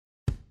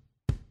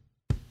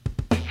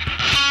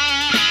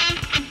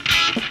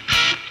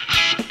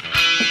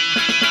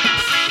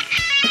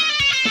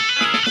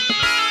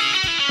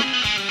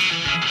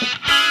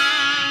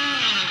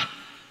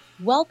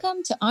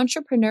Welcome to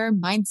Entrepreneur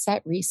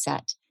Mindset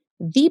Reset,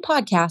 the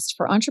podcast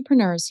for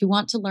entrepreneurs who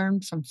want to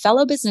learn from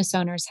fellow business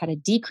owners how to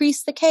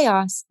decrease the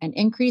chaos and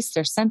increase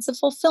their sense of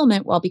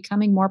fulfillment while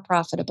becoming more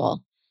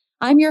profitable.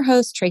 I'm your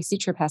host, Tracy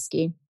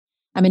Trapesky.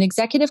 I'm an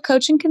executive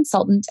coach and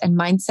consultant and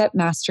mindset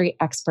mastery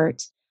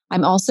expert.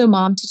 I'm also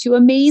mom to two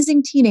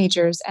amazing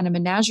teenagers and a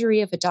menagerie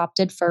of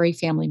adopted furry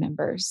family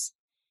members.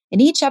 In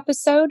each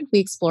episode, we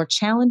explore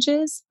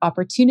challenges,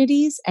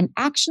 opportunities, and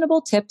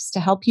actionable tips to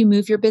help you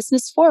move your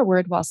business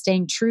forward while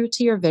staying true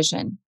to your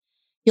vision.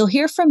 You'll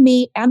hear from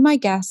me and my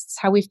guests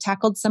how we've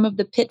tackled some of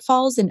the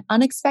pitfalls and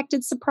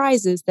unexpected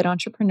surprises that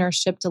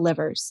entrepreneurship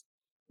delivers.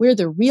 We're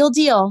the real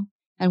deal,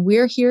 and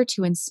we're here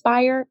to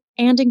inspire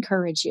and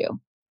encourage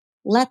you.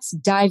 Let's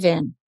dive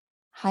in.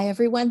 Hi,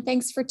 everyone.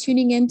 Thanks for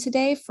tuning in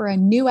today for a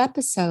new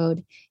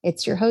episode.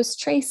 It's your host,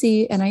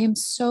 Tracy, and I am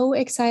so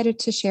excited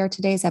to share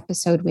today's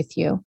episode with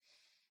you.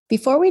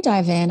 Before we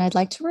dive in, I'd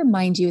like to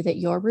remind you that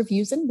your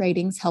reviews and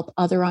ratings help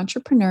other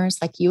entrepreneurs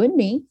like you and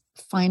me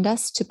find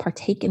us to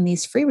partake in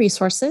these free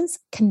resources,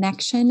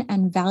 connection,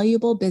 and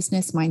valuable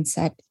business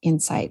mindset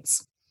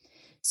insights.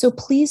 So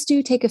please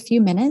do take a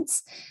few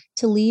minutes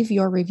to leave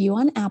your review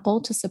on Apple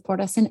to support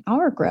us in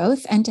our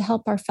growth and to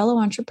help our fellow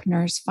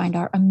entrepreneurs find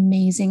our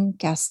amazing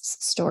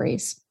guests'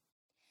 stories.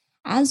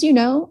 As you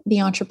know,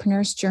 the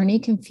entrepreneur's journey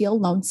can feel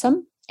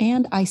lonesome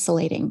and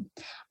isolating.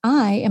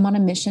 I am on a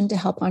mission to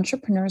help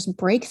entrepreneurs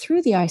break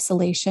through the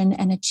isolation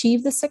and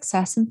achieve the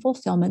success and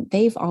fulfillment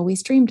they've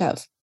always dreamed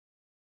of.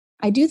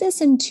 I do this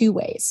in two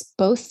ways,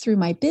 both through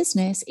my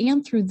business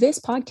and through this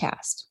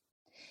podcast.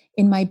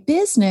 In my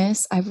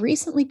business, I've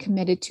recently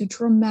committed to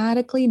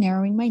dramatically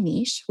narrowing my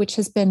niche, which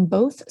has been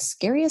both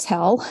scary as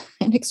hell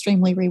and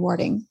extremely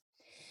rewarding.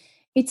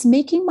 It's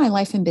making my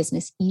life and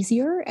business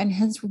easier and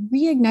has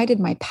reignited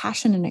my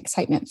passion and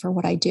excitement for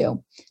what I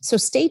do. So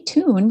stay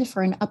tuned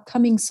for an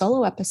upcoming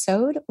solo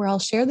episode where I'll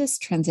share this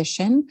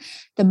transition,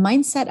 the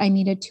mindset I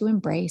needed to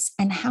embrace,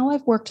 and how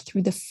I've worked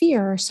through the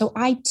fear so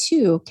I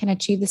too can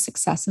achieve the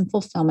success and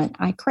fulfillment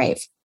I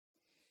crave.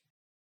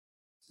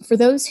 For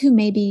those who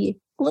may be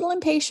a little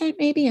impatient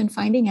maybe in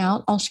finding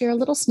out, I'll share a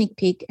little sneak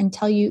peek and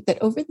tell you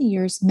that over the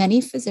years,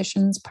 many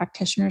physicians,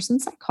 practitioners,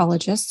 and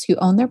psychologists who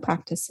own their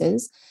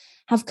practices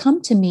have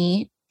come to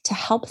me to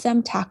help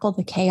them tackle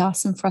the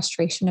chaos and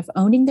frustration of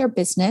owning their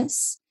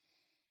business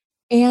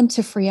and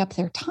to free up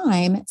their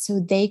time so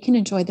they can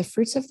enjoy the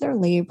fruits of their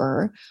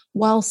labor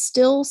while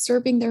still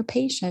serving their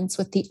patients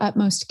with the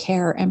utmost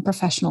care and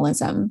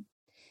professionalism.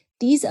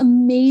 These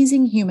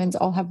amazing humans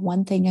all have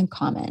one thing in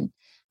common.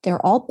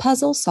 They're all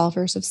puzzle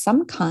solvers of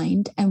some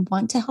kind and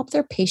want to help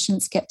their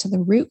patients get to the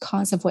root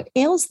cause of what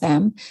ails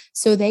them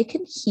so they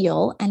can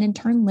heal and in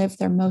turn live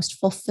their most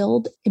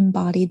fulfilled,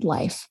 embodied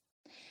life.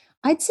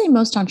 I'd say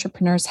most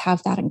entrepreneurs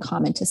have that in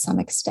common to some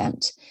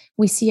extent.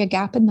 We see a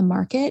gap in the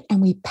market and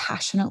we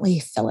passionately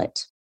fill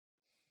it.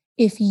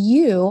 If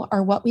you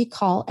are what we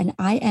call an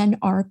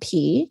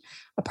INRP,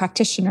 a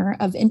practitioner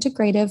of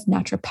integrative,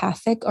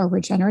 naturopathic, or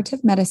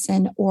regenerative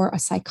medicine, or a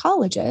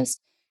psychologist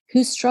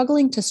who's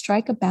struggling to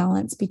strike a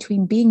balance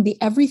between being the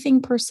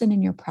everything person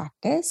in your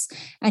practice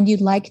and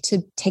you'd like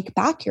to take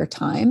back your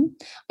time,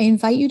 I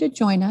invite you to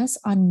join us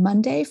on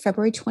Monday,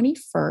 February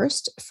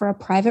 21st for a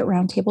private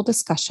roundtable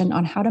discussion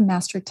on how to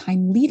master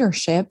time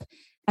leadership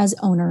as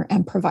owner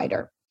and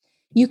provider.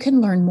 You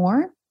can learn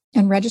more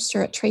and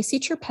register at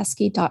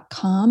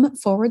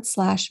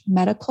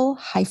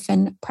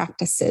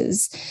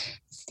tracytrapesky.com/medical-practices.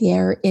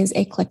 There is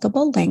a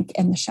clickable link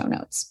in the show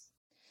notes.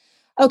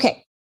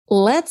 Okay.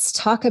 Let's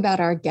talk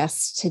about our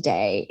guest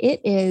today. It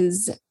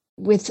is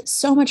with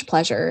so much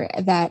pleasure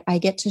that I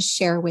get to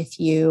share with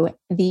you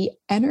the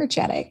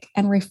energetic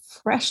and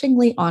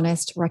refreshingly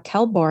honest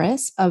Raquel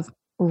Boris of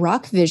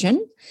Rock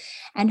Vision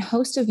and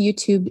host of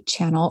YouTube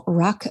channel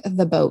Rock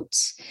the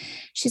Boat.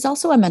 She's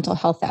also a mental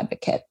health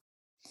advocate.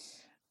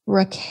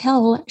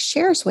 Raquel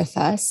shares with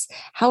us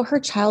how her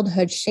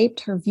childhood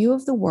shaped her view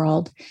of the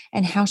world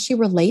and how she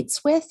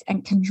relates with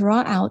and can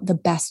draw out the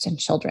best in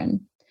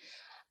children.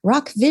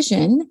 Rock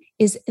Vision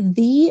is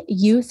the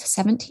youth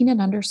 17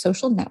 and under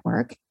social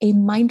network, a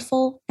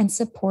mindful and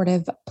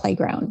supportive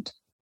playground.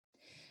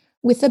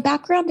 With a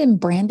background in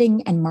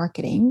branding and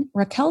marketing,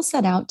 Raquel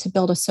set out to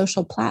build a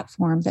social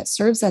platform that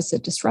serves as a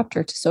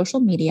disruptor to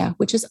social media,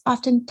 which is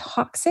often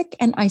toxic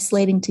and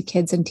isolating to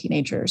kids and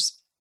teenagers.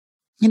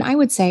 And I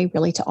would say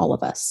really to all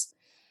of us.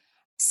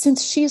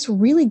 Since she is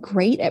really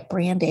great at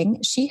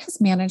branding, she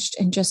has managed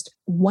in just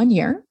 1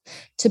 year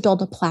to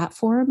build a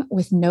platform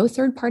with no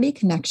third-party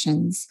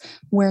connections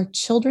where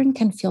children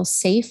can feel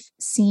safe,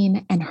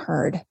 seen, and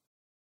heard.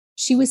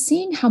 She was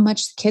seeing how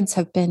much kids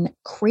have been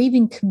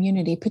craving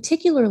community,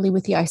 particularly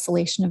with the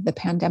isolation of the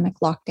pandemic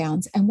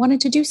lockdowns, and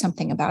wanted to do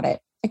something about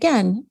it.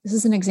 Again, this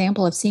is an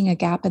example of seeing a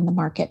gap in the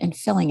market and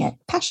filling it,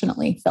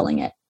 passionately filling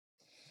it.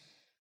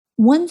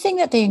 One thing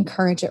that they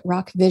encourage at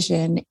Rock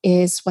Vision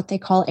is what they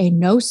call a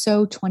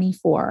no-so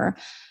 24,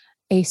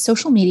 a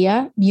social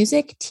media,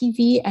 music,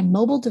 TV, and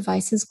mobile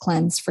devices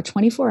cleanse for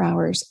 24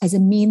 hours as a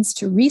means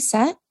to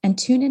reset and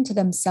tune into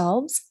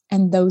themselves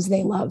and those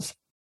they love.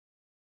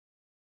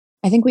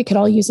 I think we could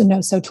all use a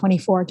No So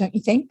 24, don't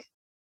you think?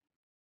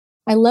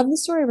 I love the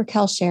story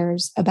Raquel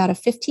shares about a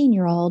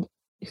 15-year-old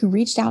who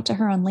reached out to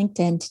her on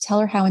LinkedIn to tell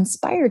her how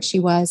inspired she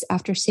was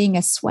after seeing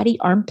a sweaty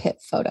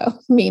armpit photo,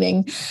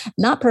 meaning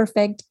not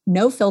perfect,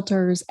 no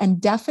filters,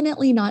 and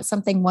definitely not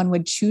something one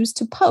would choose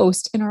to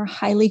post in our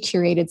highly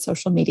curated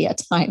social media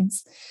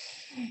times.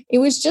 It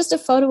was just a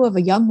photo of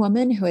a young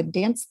woman who had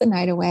danced the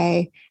night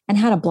away and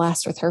had a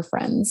blast with her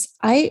friends.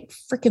 I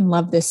freaking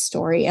love this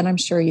story, and I'm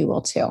sure you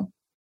will too.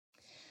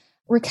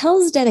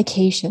 Raquel's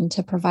dedication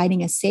to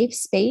providing a safe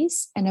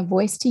space and a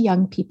voice to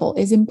young people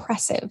is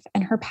impressive,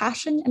 and her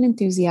passion and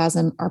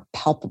enthusiasm are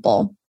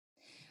palpable.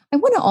 I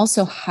want to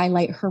also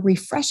highlight her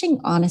refreshing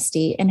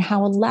honesty and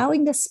how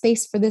allowing the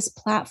space for this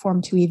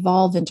platform to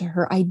evolve into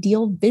her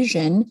ideal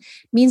vision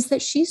means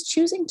that she's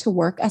choosing to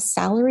work a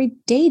salaried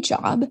day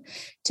job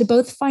to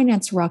both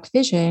finance Rock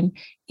Vision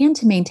and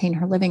to maintain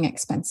her living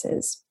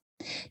expenses.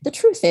 The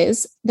truth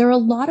is, there are a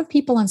lot of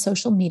people on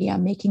social media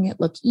making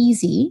it look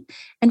easy.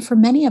 And for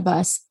many of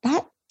us,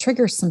 that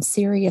triggers some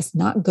serious,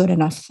 not good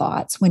enough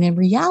thoughts, when in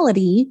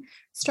reality,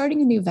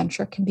 starting a new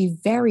venture can be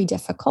very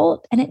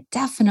difficult and it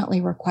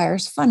definitely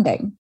requires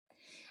funding.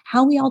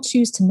 How we all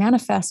choose to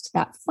manifest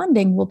that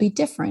funding will be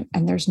different,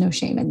 and there's no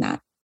shame in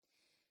that.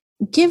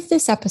 Give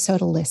this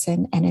episode a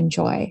listen and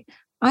enjoy.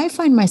 I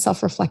find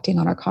myself reflecting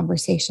on our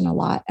conversation a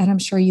lot, and I'm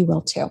sure you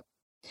will too.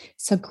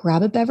 So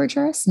grab a beverage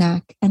or a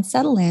snack and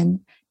settle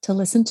in to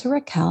listen to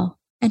Raquel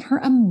and her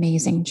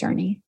amazing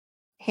journey.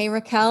 Hey,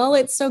 Raquel,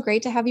 it's so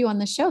great to have you on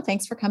the show.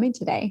 Thanks for coming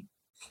today.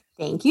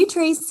 Thank you,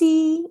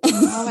 Tracy.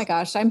 Oh my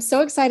gosh, I'm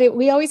so excited.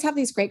 We always have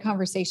these great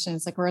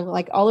conversations. Like we're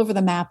like all over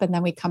the map, and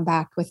then we come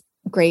back with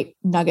great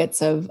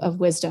nuggets of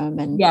wisdom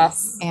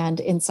and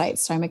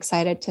insights. So I'm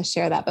excited to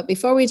share that. But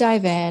before we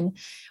dive in,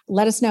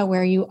 let us know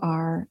where you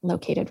are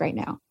located right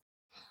now.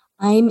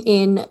 I'm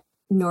in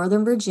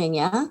Northern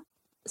Virginia.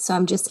 So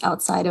I'm just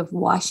outside of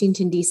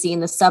Washington, D.C.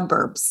 in the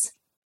suburbs.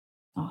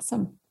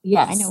 Awesome.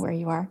 Yes. I know where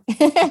you are.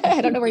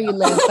 I don't know where you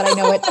live, but I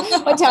know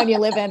what town you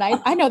live in.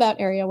 I know that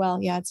area well.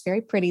 Yeah, it's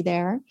very pretty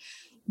there.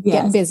 Yes.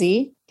 Getting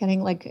busy,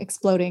 getting like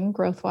exploding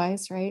growth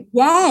wise, right?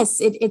 Yes,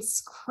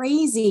 it's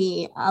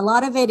crazy. A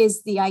lot of it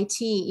is the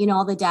IT,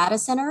 all the data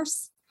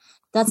centers.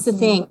 That's the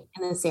thing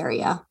in this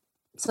area.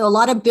 So a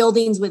lot of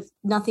buildings with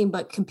nothing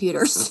but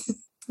computers.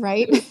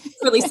 Right? It's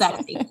really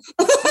sexy.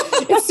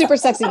 It's super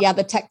sexy. Yeah,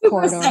 the tech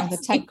corridor. The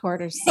tech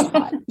corridor is so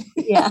hot.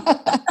 Yeah.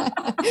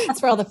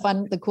 It's where all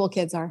the cool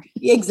kids are.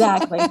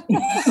 Exactly.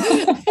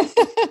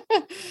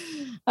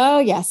 Oh,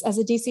 yes. As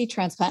a DC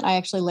transplant, I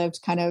actually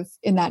lived kind of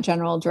in that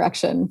general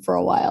direction for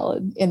a while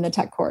in the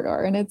tech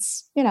corridor. And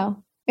it's,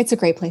 it's a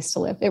great place to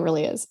live. It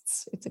really is.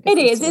 It's a good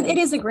place to live. It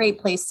is a great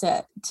place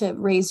to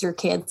raise your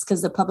kids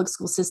because the public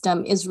school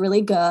system is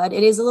really good.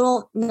 It is a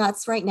little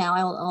nuts right now.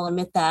 I'll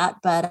admit that.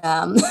 But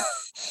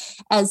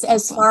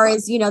as far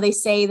as, they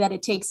say that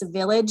it takes a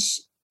village,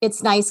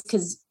 it's nice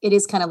because it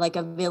is kind of like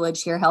a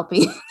village here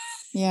helping each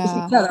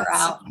other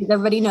out. Because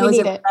everybody knows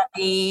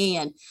everybody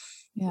and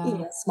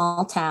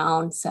small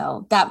town.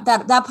 So that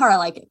part I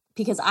like it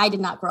because I did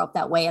not grow up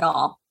that way at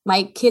all.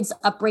 My kids'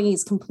 upbringing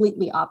is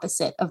completely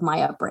opposite of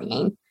my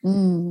upbringing.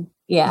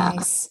 Yeah.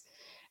 Nice.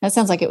 That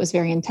sounds like it was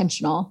very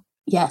intentional.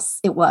 Yes,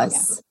 it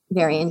was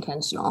very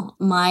intentional.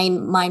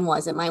 Mine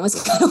wasn't. Mine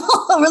was kind of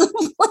all over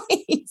the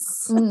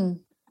place.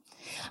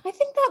 I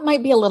think that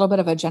might be a little bit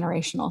of a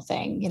generational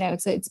thing.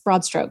 It's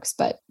broad strokes,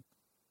 but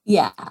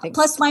yeah.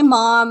 Plus my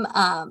mom,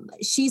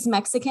 she's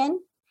Mexican.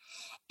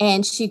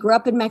 And she grew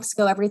up in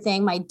Mexico,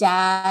 everything. My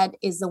dad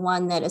is the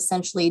one that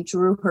essentially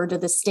drew her to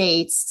the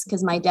States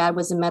because my dad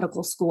was in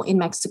medical school in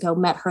Mexico,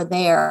 met her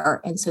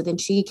there. And so then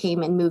she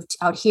came and moved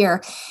out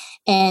here.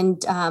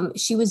 And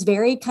she was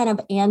very kind of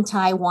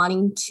anti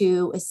wanting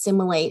to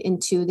assimilate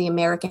into the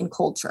American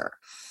culture.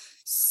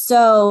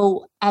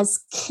 So as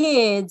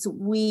kids,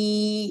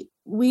 we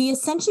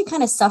essentially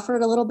kind of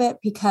suffered a little bit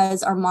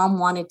because our mom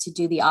wanted to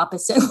do the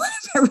opposite of what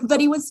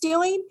everybody was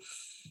doing.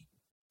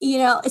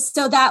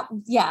 So that,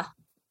 yeah.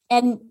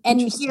 And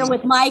here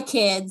with my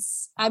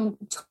kids, I'm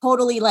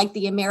totally like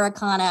the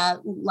Americana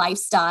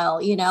lifestyle,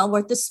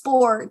 with the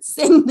sports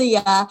and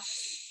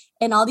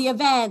and all the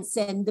events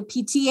and the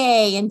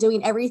PTA and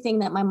doing everything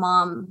that my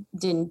mom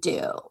didn't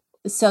do.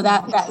 So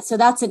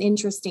that's an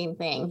interesting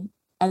thing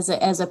as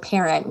a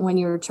parent when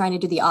you're trying to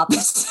do the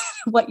opposite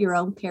of what your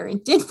own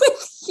parent did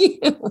with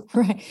you.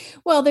 Right.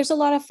 Well, there's a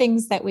lot of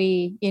things that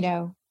we,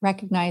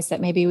 recognize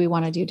that maybe we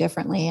want to do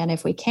differently. And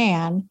if we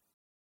can,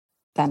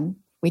 then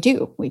we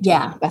do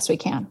the best we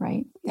can.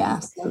 Right. Yeah.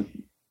 So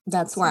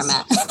that's where I'm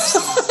at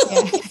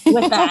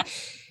with that.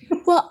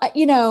 Well,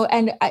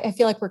 and I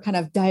feel like we're kind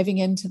of diving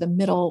into the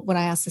middle when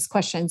I ask this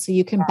question, so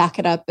you can back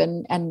it up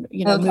and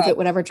move it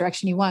whatever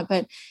direction you want.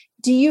 But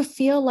do you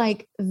feel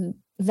like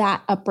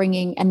that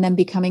upbringing and then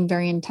becoming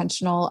very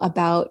intentional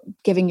about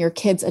giving your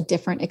kids a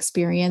different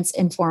experience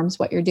informs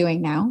what you're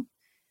doing now?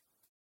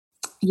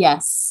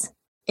 Yes.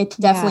 It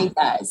definitely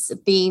does.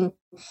 Being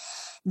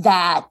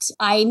that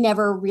I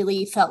never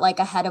really felt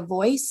like I had a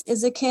voice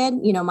as a kid.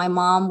 You know, my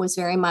mom was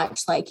very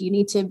much like, you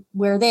need to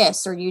wear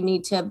this, or you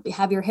need to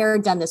have your hair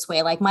done this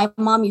way. Like my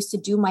mom used to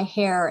do my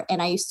hair,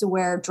 and I used to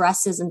wear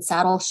dresses and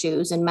saddle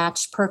shoes and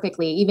match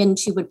perfectly. Even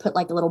she would put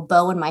like a little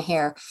bow in my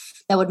hair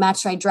that would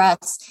match my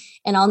dress.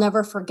 And I'll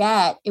never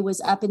forget, it was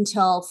up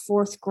until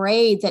fourth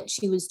grade that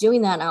she was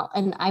doing that.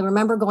 And I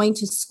remember going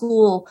to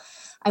school.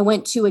 I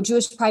went to a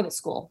Jewish private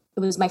school. It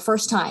was my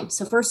first time.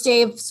 So first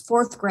day of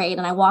fourth grade,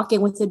 and I walk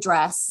in with a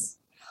dress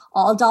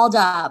all dolled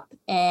up,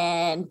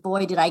 and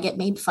boy, did I get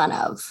made fun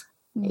of,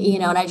 you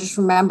know, and I just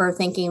remember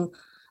thinking,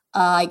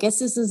 I guess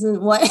this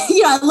isn't what,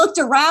 you know, I looked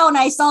around,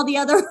 I saw the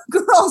other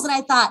girls, and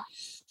I thought,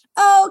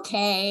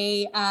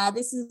 okay,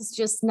 this is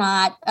just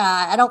not,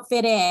 I don't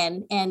fit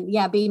in. And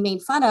yeah, being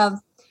made fun of.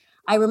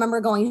 I remember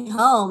going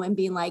home and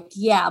being like,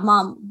 yeah,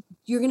 Mom,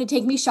 you're going to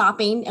take me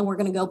shopping and we're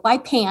going to go buy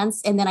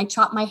pants. And then I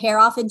chopped my hair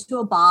off into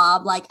a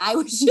bob. Like I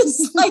was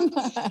just like,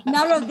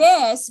 none of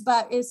this,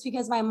 but it's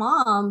because my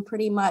mom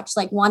pretty much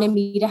like wanted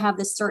me to have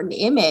this certain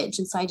image.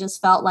 And so I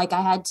just felt like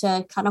I had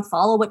to kind of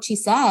follow what she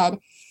said.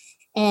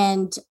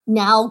 And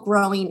now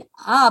growing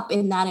up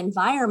in that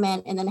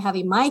environment and then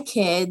having my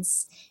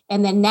kids,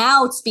 and then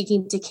now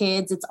speaking to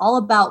kids, it's all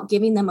about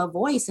giving them a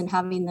voice and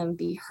having them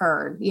be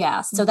heard.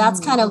 Yeah. So that's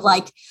kind of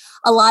like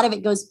a lot of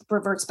it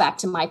reverts back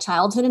to my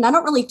childhood. And I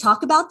don't really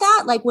talk about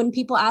that. Like when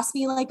people ask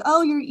me like,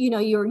 oh, your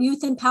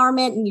youth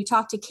empowerment and you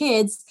talk to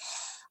kids,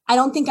 I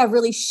don't think I've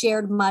really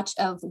shared much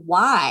of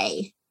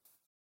why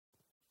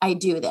I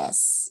do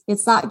this.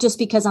 It's not just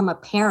because I'm a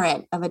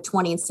parent of a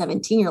 20 and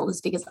 17-year-old.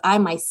 It's because I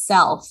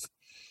myself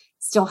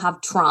still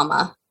have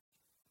trauma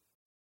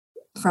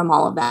from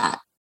all of that.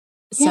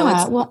 So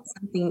it's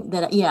something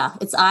that,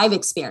 I've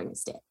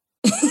experienced it.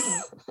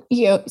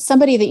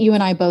 Somebody that you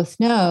and I both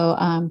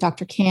know,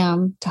 Dr.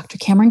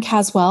 Cameron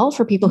Caswell,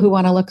 for people who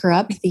want to look her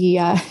up,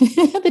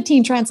 the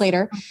teen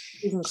translator,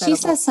 she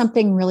says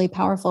something really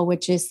powerful,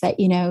 which is that,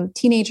 you know,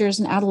 teenagers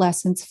and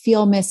adolescents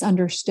feel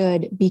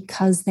misunderstood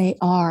because they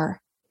are.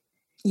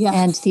 Yeah.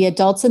 And the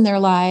adults in their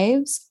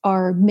lives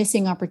are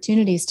missing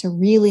opportunities to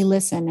really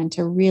listen and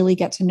to really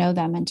get to know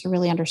them and to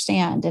really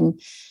understand. And,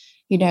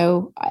 you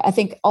know, I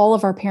think all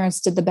of our parents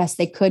did the best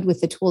they could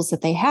with the tools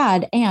that they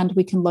had. And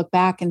we can look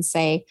back and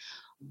say,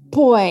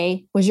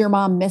 boy, was your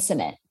mom missing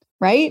it,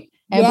 right?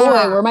 And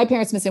boy, were my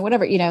parents missing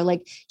whatever, you know,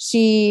 like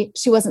she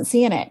wasn't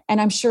seeing it.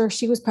 And I'm sure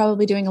she was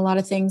probably doing a lot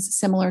of things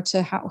similar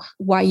to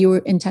why you were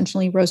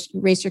intentionally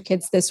raised your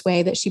kids this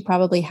way, that she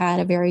probably had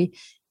a very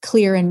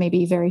clear and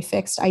maybe very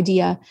fixed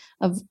idea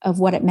of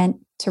what it meant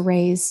to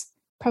raise,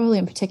 probably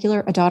in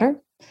particular, a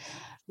daughter.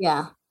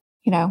 Yeah.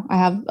 You know, I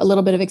have a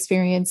little bit of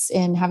experience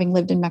in having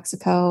lived in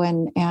Mexico,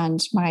 and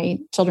my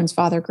children's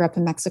father grew up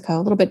in Mexico,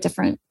 a little bit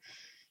different.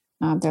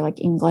 They're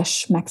like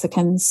English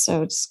Mexicans.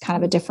 So it's kind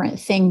of a different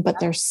thing, but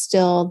there's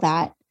still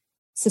that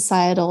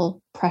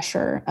societal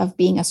pressure of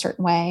being a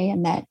certain way,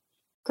 and that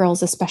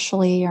girls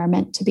especially are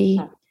meant to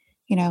be,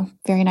 you know,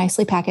 very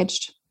nicely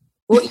packaged.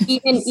 Well,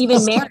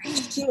 even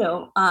marriage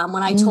too.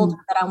 When I told her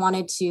that I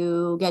wanted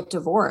to get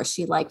divorced,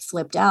 she like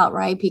flipped out,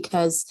 right?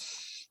 Because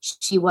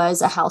she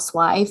was a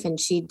housewife, and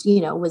she,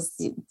 you know, was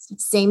the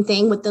same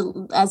thing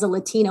as a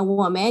Latina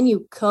woman.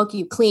 You cook,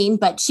 you clean,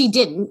 but she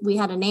didn't. We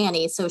had a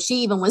nanny. So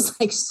she even was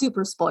like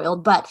super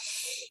spoiled. But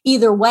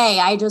either way,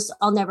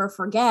 I'll never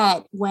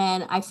forget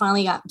when I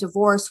finally got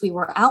divorced. We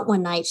were out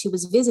one night. She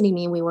was visiting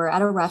me. We were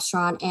at a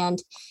restaurant,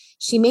 and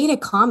she made a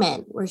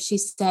comment where she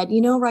said,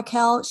 you know,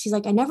 Raquel, she's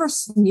like, I never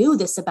knew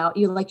this about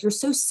you. Like, you're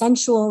so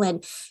sensual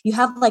and you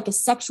have like a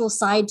sexual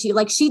side to you.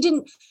 Like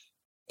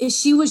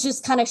she was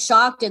just kind of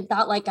shocked and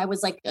thought like I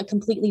was like a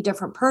completely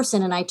different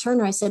person. And I turned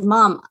to her, I said,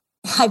 Mom,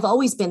 I've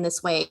always been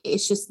this way.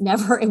 It's just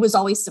it was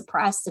always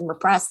suppressed and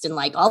repressed and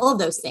like all of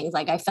those things.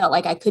 Like I felt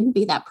like I couldn't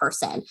be that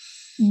person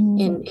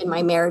in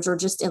my marriage or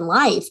just in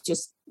life,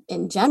 just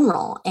in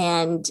general.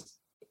 And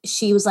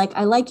she was like,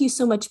 I like you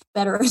so much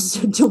better as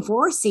a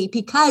divorcee,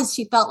 because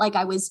she felt like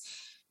I was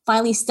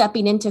finally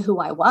stepping into who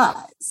I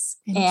was.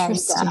 And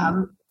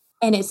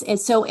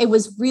so it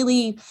was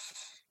really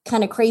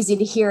kind of crazy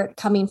to hear it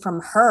coming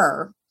from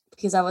her,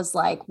 because I was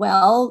like,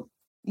 well,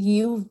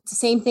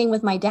 same thing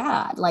with my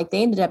dad. Like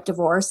they ended up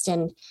divorced,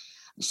 and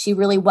she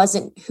really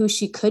wasn't who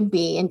she could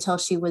be until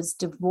she was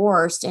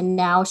divorced. And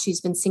now she's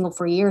been single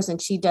for years,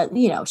 and she does,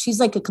 you know, she's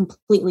like a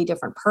completely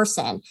different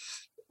person.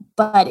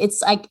 But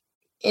it's like,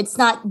 it's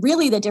not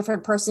really the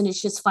different person. It's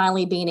just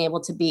finally being able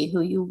to be who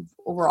you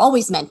were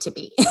always meant to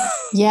be.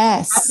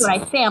 Yes. That's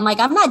what I say. I'm like,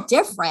 I'm not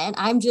different.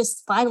 I'm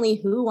just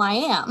finally who I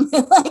am.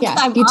 Like,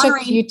 yeah.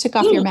 You took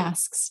off your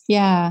masks.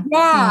 Yeah.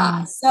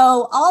 Yeah.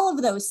 So all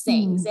of those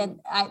things. And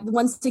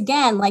once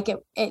again, like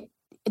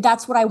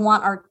that's what I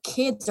want our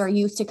kids, our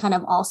youth to kind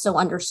of also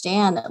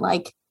understand, that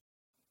like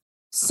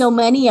so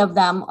many of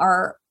them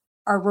are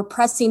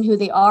repressing who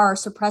they are,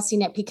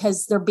 suppressing it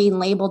because they're being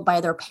labeled by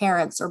their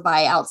parents or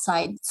by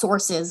outside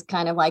sources,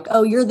 kind of like,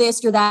 oh, you're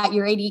this, you're that,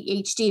 you're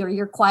ADHD, or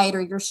you're quiet, or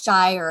you're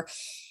shy,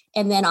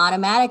 And then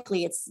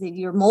automatically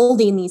you're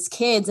molding these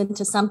kids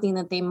into something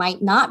that they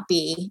might not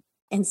be.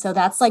 And so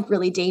that's like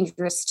really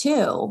dangerous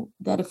too,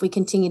 that if we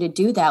continue to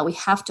do that, we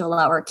have to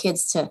allow our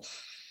kids to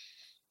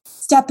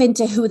step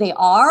into who they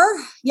are.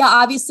 Yeah,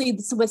 obviously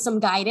with some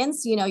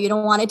guidance, you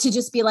don't want it to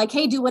just be like,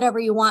 hey, do whatever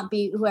you want,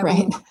 be whoever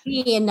you want to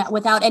be, and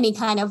without any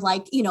kind of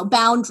like,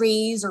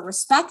 boundaries or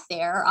respect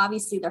there.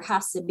 Obviously there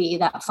has to be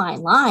that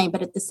fine line,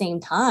 but at the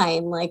same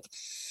time, like,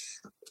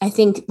 I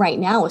think right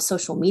now with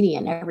social media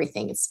and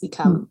everything, it's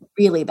become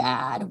really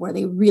bad, where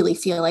they really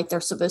feel like they're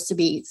supposed to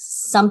be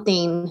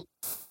something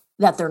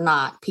that they're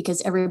not,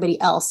 because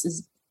everybody else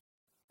is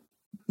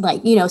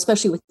like,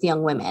 especially with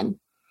young women,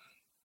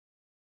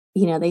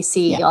 they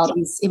see all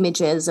these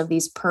images of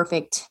these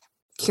perfect,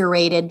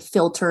 curated,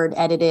 filtered,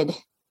 edited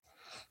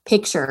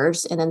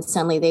pictures. And then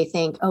suddenly they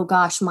think, oh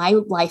gosh, my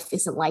life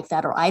isn't like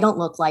that, or I don't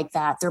look like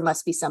that. There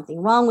must be something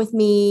wrong with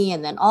me.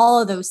 And then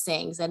all of those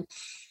things. And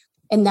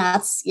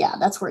that's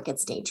where it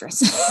gets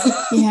dangerous.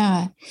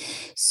 Yeah.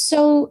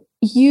 So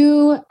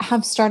you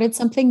have started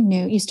something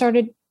new. You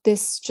started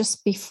this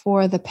just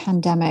before the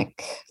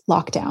pandemic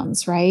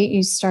lockdowns, right?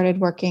 You started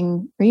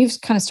working, or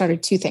you've kind of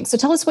started two things. So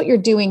tell us what you're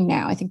doing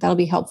now. I think that'll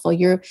be helpful.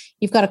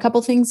 You've got a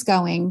couple things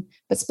going,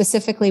 but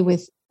specifically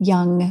with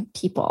young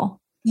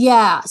people.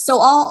 Yeah. So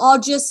I'll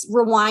just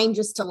rewind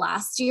just to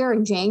last year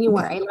in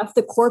January. Okay. I left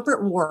the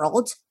corporate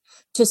world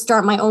to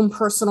start my own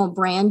personal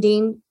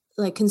branding,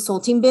 like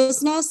consulting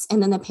business.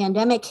 And then the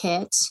pandemic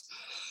hit.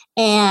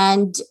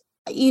 And,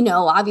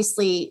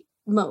 obviously,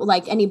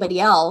 like anybody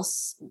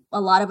else,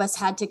 a lot of us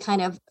had to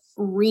kind of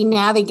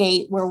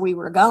re-navigate where we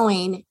were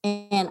going.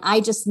 And I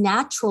just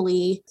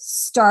naturally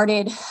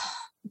started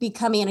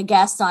becoming a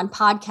guest on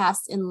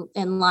podcasts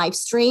and live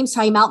streams,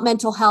 talking about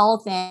mental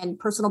health and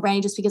personal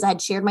branding, just because I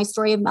had shared my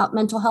story about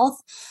mental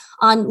health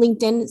on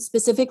LinkedIn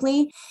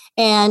specifically.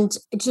 And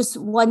just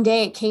one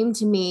day it came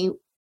to me,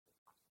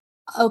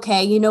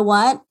 okay, you know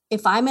what?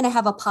 If I'm going to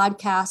have a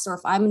podcast, or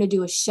if I'm going to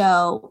do a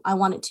show, I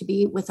want it to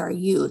be with our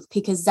youth,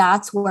 because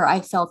that's where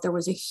I felt there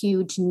was a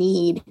huge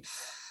need,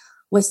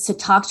 was to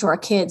talk to our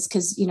kids.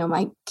 Because,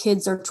 my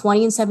kids are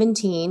 20 and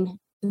 17.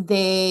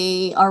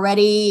 They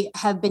already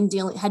had been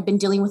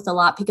dealing with a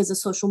lot because of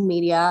social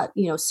media.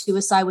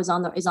 Suicide is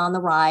on the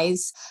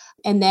rise.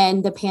 And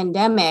then the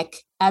pandemic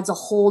adds a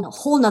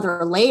whole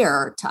nother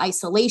layer to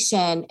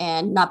isolation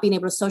and not being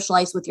able to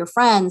socialize with your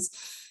friends.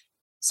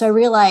 So I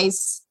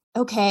realized,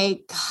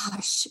 okay,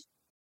 gosh,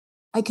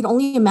 I can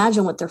only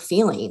imagine what they're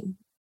feeling.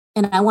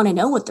 And I want to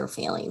know what they're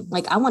feeling.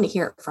 Like, I want to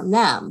hear it from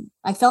them.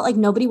 I felt like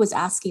nobody was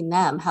asking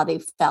them how they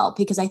felt,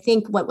 because I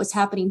think what was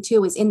happening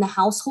too is in the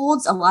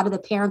households, a lot of the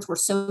parents were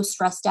so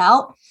stressed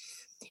out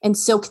and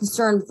so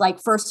concerned, like,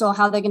 first of all,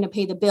 how they're going to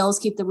pay the bills,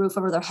 keep the roof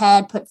over their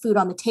head, put food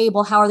on the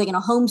table. How are they going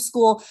to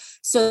homeschool?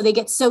 So they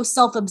get so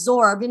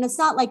self-absorbed. And it's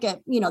not like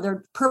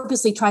they're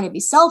purposely trying to be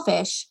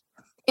selfish.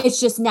 It's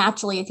just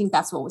naturally, I think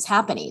that's what was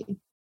happening.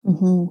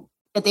 Mm-hmm.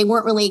 That they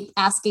weren't really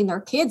asking their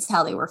kids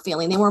how they were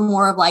feeling. They were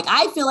more of like,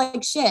 I feel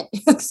like shit.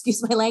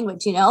 Excuse my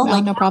language, No,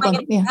 like, no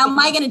problem. How am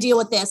I going to deal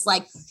with this?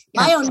 Like,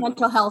 my own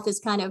mental health is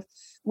kind of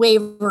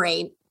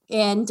wavering.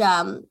 And,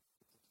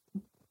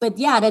 but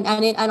yeah,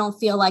 I don't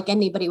feel like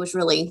anybody was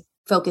really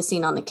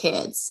focusing on the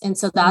kids. And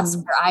so that's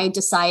where I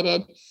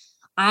decided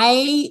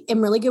I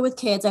am really good with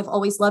kids. I've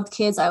always loved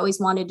kids. I always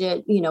wanted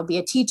to, be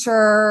a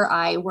teacher.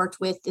 I worked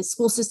with the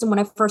school system when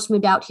I first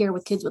moved out here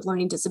with kids with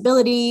learning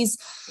disabilities.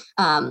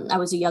 I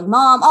was a young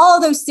mom, all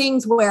of those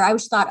things where I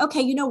was thought,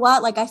 okay, you know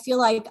what? Like, I feel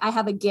like I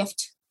have a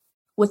gift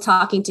with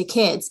talking to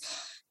kids.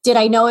 Did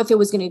I know if it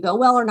was going to go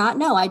well or not?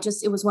 No,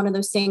 it was one of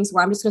those things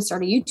where I'm just going to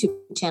start a YouTube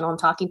channel and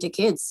talking to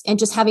kids and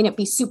just having it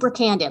be super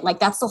candid. Like,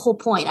 that's the whole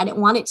point. I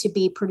didn't want it to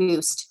be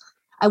produced.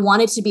 I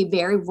wanted to be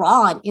very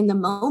raw in the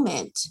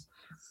moment.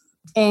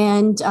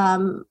 And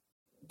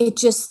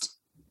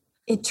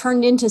it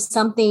turned into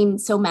something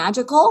so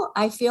magical.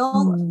 I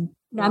feel,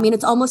 I mean,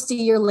 it's almost a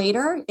year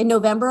later. In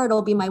November,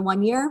 it'll be my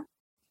 1 year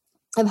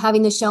of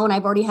having the show. And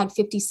I've already had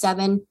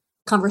 57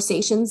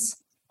 conversations.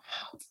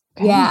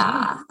 Okay.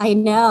 Yeah, I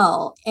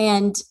know.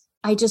 And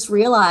I just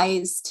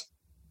realized,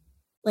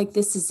 like,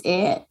 this is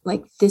it.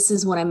 Like, this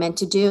is what I'm meant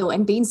to do.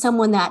 And being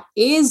someone that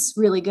is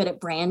really good at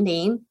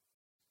branding,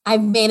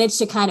 I've managed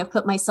to kind of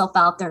put myself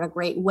out there in a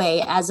great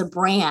way as a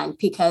brand,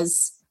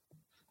 because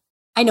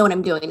I know what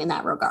I'm doing in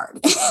that regard.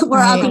 Where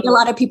I think a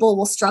lot of people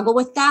will struggle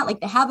with that. Like,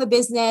 they have a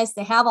business,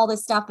 they have all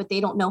this stuff, but they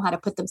don't know how to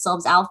put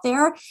themselves out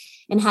there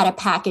and how to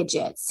package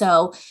it.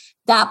 So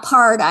that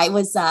part, I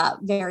was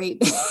very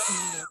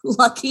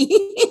lucky.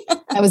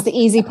 That was the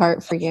easy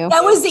part for you.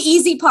 That was the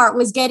easy part,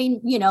 was getting,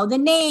 the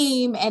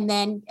name, and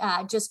then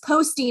just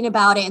posting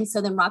about it. And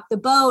so then Rock the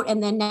Boat.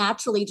 And then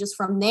naturally, just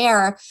from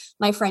there,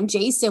 my friend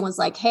Jason was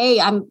like, hey,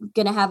 I'm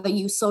going to have a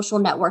youth social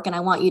network, and I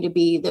want you to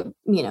be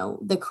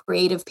the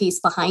creative piece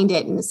behind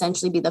it and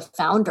essentially be the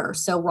founder.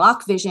 So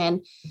Rock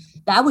Vision,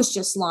 that was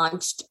just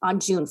launched on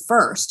June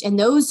 1st. And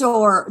those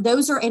are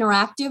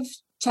interactive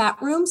chat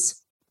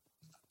rooms.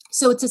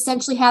 So it's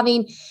essentially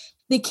having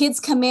the kids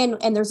come in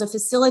and there's a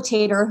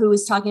facilitator who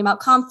is talking about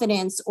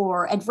confidence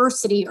or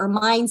adversity or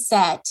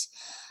mindset,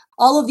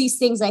 all of these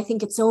things. I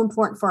think it's so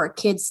important for our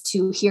kids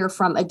to hear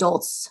from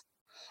adults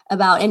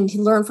about and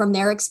learn from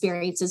their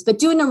experiences, but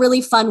do it in a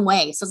really fun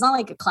way. So it's not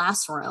like a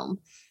classroom,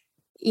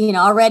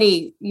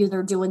 already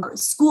they're doing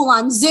school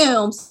on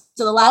Zoom.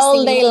 So the last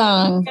all day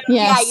long.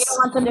 Yes. Yeah. You don't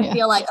want them to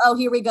feel like, oh,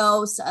 here we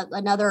go.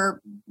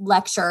 Another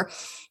lecture.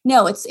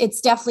 No,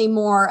 it's definitely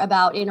more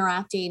about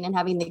interacting and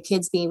having the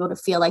kids be able to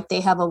feel like they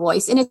have a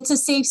voice. And it's a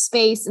safe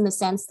space in the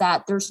sense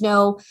that there's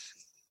no,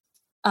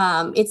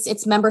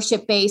 it's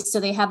membership based. So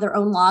they have their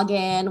own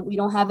login. We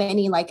don't have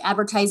any like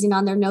advertising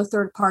on there, no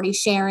third party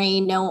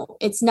sharing. No,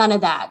 it's none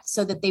of that.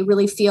 So that they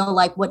really feel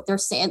like what they're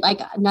saying, like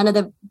none of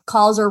the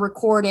calls are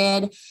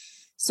recorded.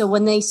 So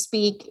when they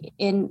speak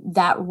in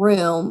that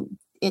room,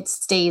 it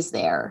stays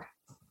there.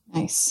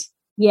 Nice.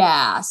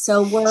 Yeah.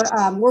 So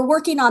we're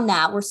working on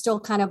that. We're still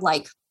kind of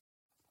like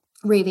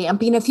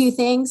revamping a few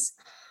things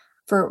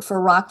for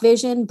Rock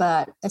Vision,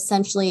 but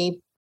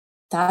essentially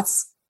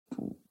that's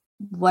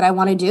what I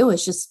want to do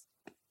is just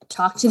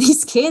talk to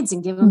these kids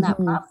and give them that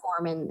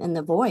platform and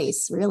the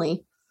voice,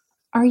 really.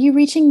 Are you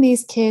reaching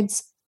these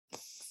kids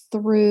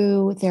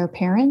through their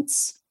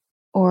parents,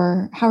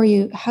 or how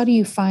do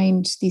you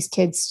find these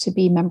kids to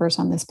be members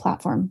on this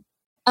platform?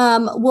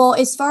 Well,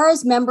 as far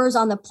as members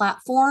on the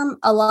platform,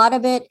 a lot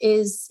of it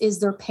is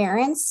their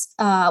parents.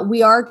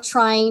 We are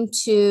trying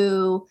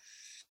to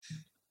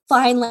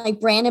find like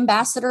brand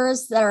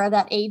ambassadors that are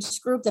that age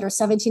group that are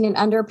 17 and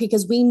under,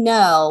 because we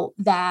know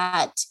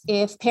that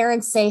if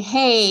parents say,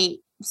 hey,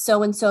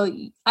 so-and-so,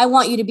 I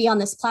want you to be on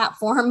this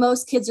platform,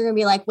 most kids are going to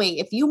be like, wait,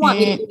 if you want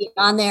me to be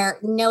on there,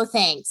 no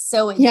thanks.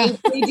 So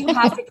they do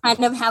have to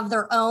kind of have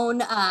their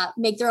own,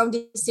 make their own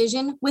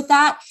decision with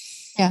that.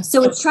 Yeah.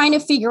 So it's trying to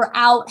figure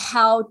out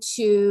how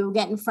to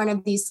get in front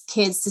of these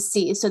kids to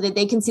see so that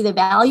they can see the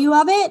value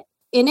of it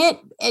in it.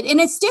 And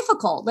it's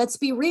difficult. Let's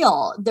be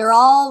real. They're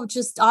all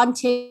just on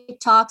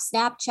TikTok,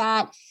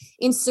 Snapchat,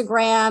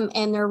 Instagram,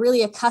 and they're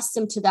really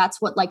accustomed to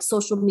that's what like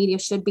social media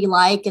should be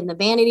like and the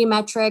vanity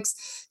metrics.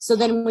 So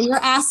then when you're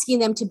asking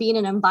them to be in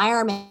an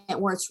environment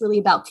where it's really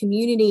about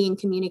community and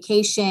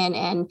communication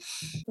and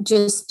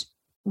just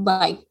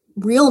like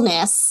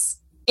realness,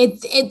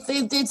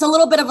 it's a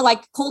little bit of a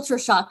like culture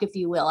shock, if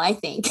you will, I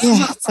think.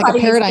 Yeah, it's like a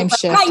paradigm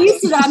shift. I'm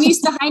used to that. I'm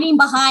used to hiding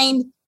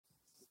behind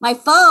my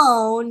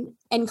phone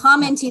and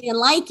commenting and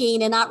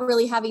liking and not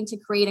really having to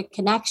create a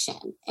connection.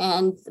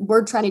 And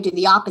we're trying to do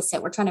the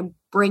opposite. We're trying to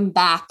bring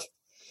back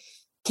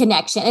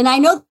connection. And I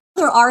know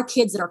there are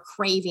kids that are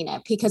craving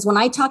it, because when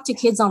I talk to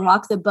kids on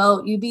Rock the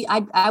Boat,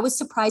 I was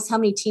surprised how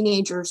many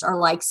teenagers are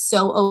like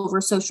so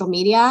over social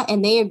media,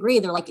 and they agree.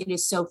 They're like, it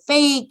is so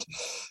fake.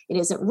 It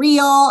isn't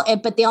real.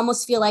 But they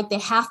almost feel like they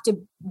have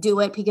to do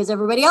it because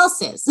everybody else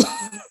is.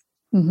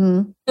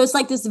 So it's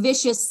like this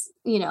vicious,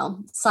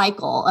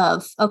 cycle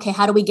of, okay,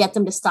 how do we get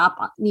them to stop,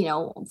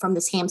 from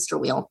this hamster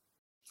wheel?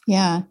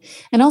 Yeah.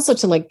 And also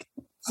to like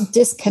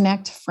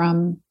disconnect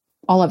from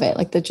all of it,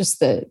 like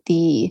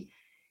the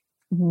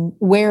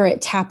where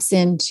it taps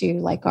into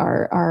like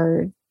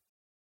our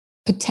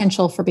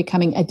potential for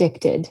becoming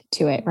addicted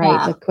to it, right?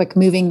 Yeah. The quick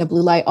moving, the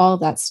blue light, all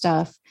of that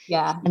stuff.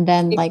 Yeah. And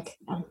then like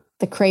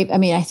the crave,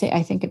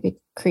 I think it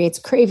creates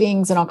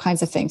cravings and all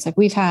kinds of things. Like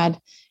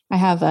I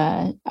have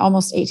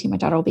almost 18, my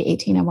daughter will be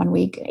 18 in 1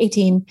 week,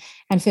 18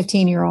 and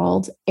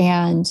 15-year-old.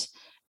 And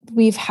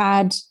we've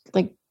had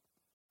like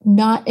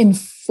not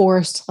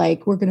enforced,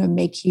 like we're going to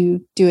make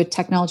you do a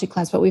technology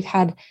cleanse, but we've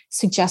had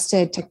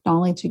suggested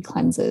technology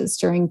cleanses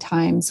during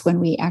times when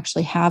we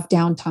actually have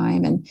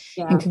downtime and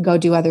can go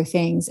do other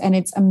things. And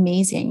it's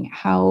amazing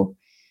how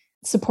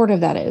supportive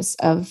that is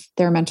of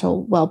their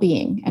mental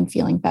well-being and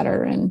feeling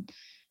better and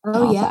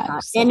all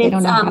that. So and they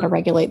don't know how to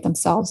regulate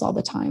themselves all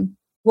the time.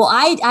 Well,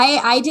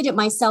 I did it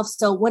myself.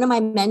 So one of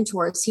my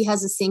mentors, he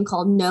has this thing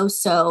called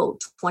No-So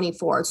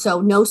 24. So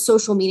no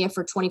social media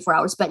for 24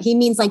 hours, but he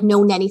means like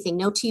no anything,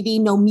 no TV,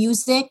 no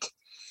music,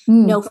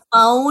 no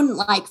phone,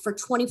 like for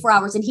 24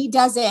 hours. And he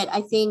does it,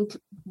 I think,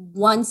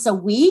 once a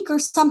week or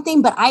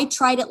something, but I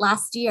tried it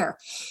last year.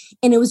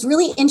 And it was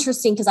really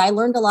interesting because I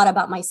learned a lot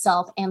about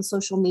myself and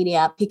social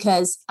media,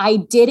 because I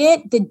did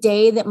it the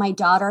day that my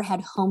daughter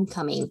had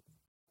homecoming.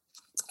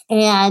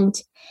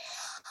 And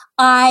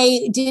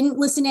I didn't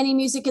listen to any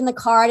music in the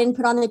car. I didn't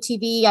put on the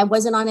TV. I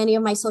wasn't on any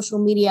of my social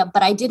media,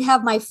 but I did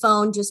have my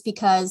phone just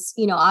because,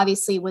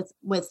 obviously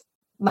with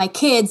my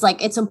kids,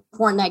 like it's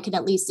important I could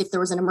at least, if there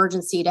was an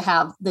emergency, to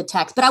have the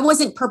text, but I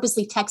wasn't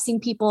purposely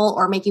texting people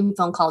or making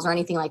phone calls or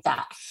anything like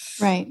that.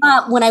 Right.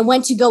 When I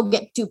went to go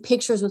do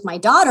pictures with my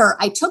daughter,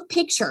 I took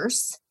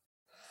pictures,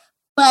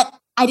 but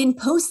I didn't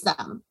post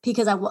them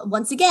because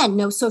once again,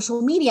 no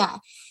social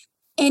media.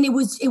 And it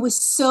was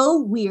so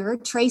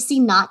weird, Tracy,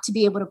 not to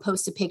be able to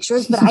post the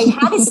pictures, but I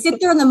had to sit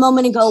there in the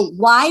moment and go,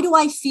 why do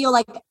I feel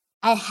like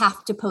I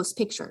have to post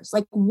pictures?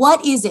 Like,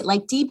 what is it?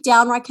 Like deep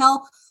down,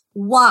 Raquel,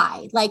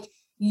 why? Like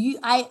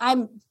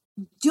I'm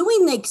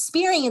doing the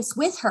experience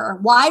with her.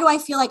 Why do I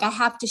feel like I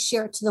have to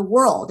share it to the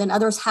world and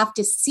others have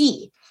to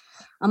see?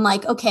 I'm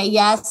like, okay,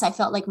 yes, I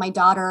felt like my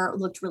daughter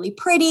looked really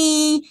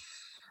pretty,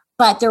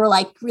 but there were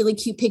like really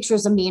cute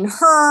pictures of me and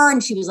her,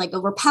 and she was like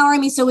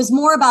overpowering me. So it was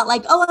more about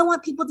like, oh, I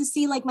want people to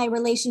see like my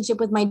relationship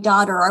with my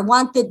daughter. Or I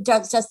want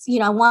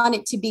I want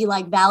it to be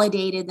like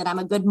validated that I'm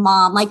a good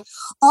mom. Like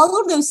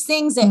all of those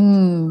things that,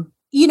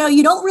 you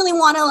don't really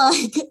want to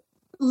like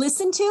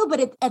listen to,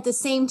 but at the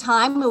same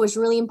time, it was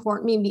really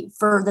important to me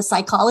for the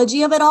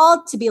psychology of it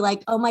all to be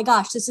like, oh my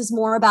gosh, this is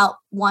more about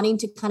wanting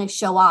to kind of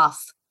show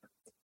off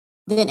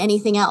than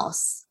anything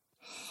else.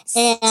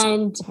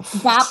 And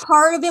that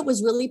part of it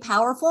was really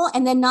powerful.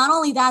 And then not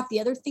only that, the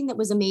other thing that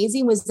was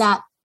amazing was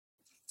that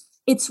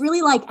it's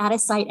really like out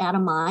of sight, out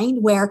of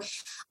mind, where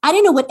I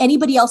didn't know what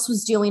anybody else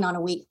was doing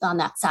on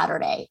that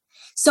Saturday.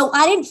 So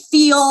I didn't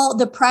feel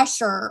the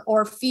pressure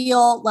or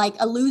feel like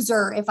a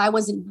loser if I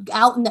wasn't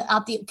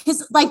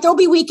because like there'll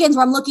be weekends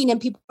where I'm looking and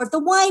people are at the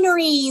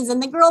wineries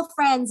and the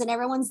girlfriends and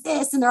everyone's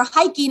this and they're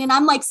hiking and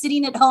I'm like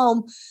sitting at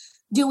home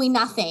doing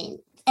nothing.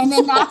 And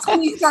then that's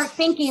when you start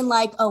thinking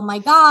like, oh my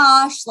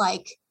gosh,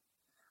 like,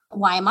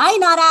 why am I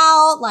not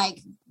out? Like,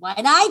 why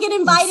did I get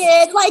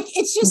invited? Like,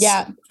 it's just,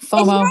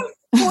 FOMO.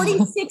 I'm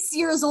 46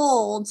 years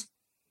old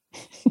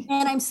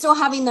and I'm still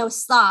having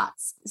those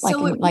thoughts. So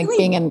like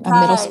being in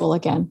middle school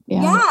again.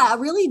 Yeah. It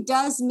really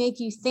does make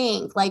you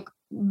think like,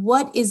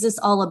 what is this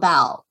all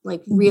about?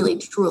 Like really,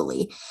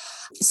 truly.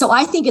 So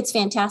I think it's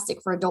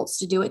fantastic for adults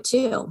to do it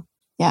too.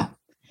 Yeah.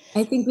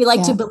 I think we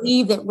like to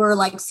believe that we're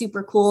like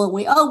super cool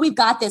and we've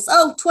got this.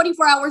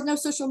 24 hours, no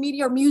social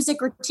media or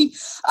music or TV.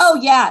 Oh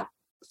yeah.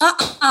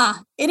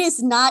 It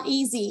is not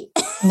easy.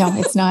 No,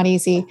 it's not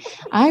easy.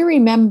 I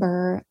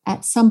remember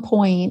at some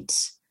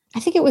point, I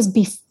think it was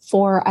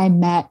before I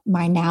met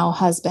my now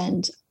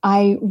husband,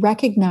 I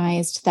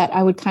recognized that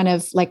I would kind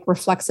of like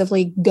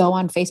reflexively go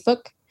on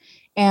Facebook.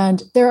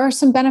 And there are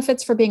some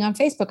benefits for being on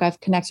Facebook. I've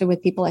connected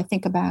with people I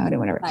think about and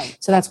whatever. Right.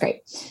 So that's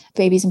great.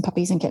 Babies and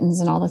puppies and kittens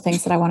and all the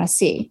things that I want to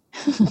see.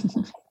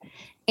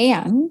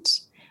 And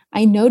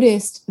I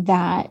noticed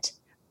that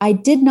I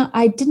did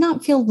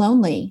not feel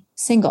lonely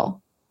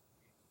single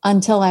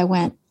until I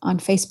went on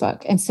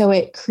Facebook. And so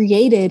it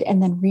created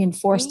and then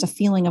reinforced a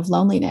feeling of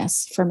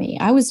loneliness for me.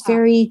 I was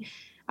very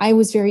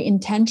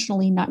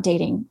intentionally not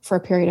dating for a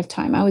period of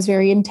time. I was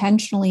very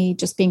intentionally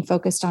just being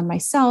focused on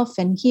myself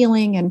and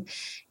healing and,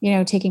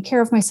 taking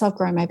care of myself,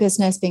 growing my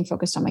business, being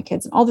focused on my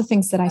kids and all the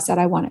things that I said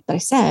I wanted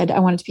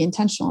to be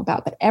intentional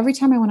about. But every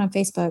time I went on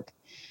Facebook,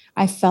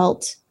 I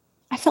felt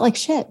like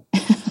shit.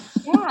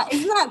 Yeah.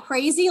 Isn't that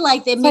crazy?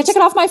 Like so I took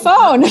it off my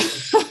phone.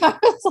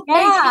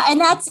 Yeah.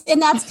 And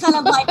that's kind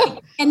of like,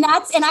 and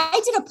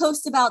I did a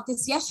post about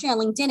this yesterday on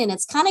LinkedIn and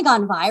it's kind of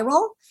gone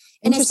viral.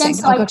 In a sense,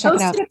 so I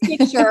posted a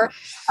picture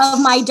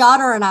of my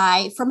daughter and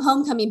I from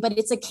homecoming, but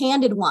it's a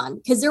candid one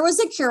because there was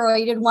a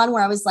curated one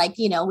where I was like,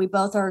 we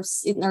both are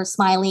sitting there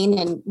smiling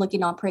and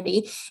looking all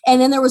pretty. And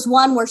then there was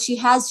one where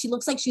she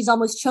looks like she's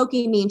almost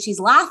choking me and she's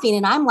laughing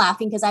and I'm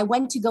laughing because I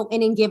went to go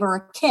in and give her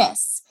a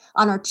kiss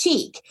on her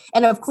cheek.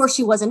 And of course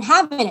she wasn't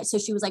having it. So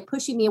she was like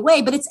pushing me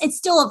away, but it's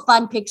still a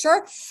fun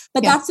picture,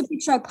 but that's the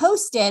picture I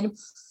posted.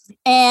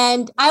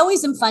 And I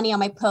always am funny on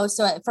my posts.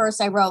 So at first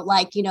I wrote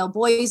like,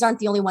 boys aren't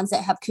the only ones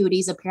that have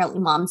cooties. Apparently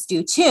moms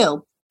do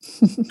too.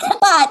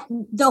 But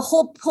the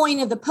whole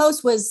point of the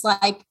post was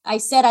like, I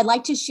said, I'd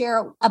like to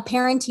share a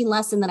parenting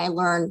lesson that I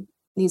learned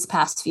these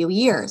past few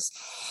years.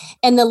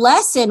 And the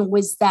lesson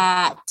was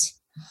that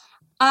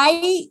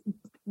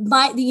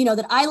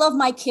that I love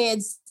my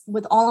kids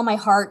with all of my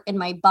heart and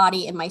my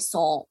body and my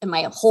soul and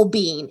my whole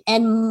being.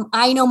 And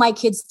I know my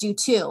kids do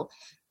too.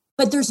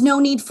 But there's no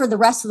need for the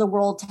rest of the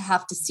world to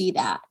have to see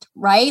that,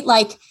 right?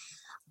 Like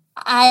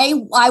I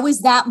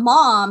was that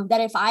mom that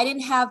if I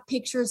didn't have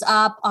pictures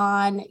up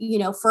on,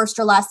 first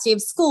or last day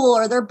of school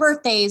or their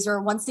birthdays,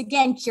 or once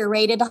again,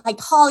 curated like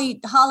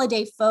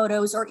holiday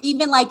photos, or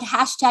even like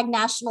hashtag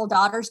National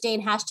Daughters Day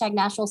and hashtag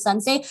National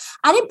Sons Day,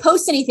 I didn't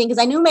post anything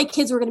because I knew my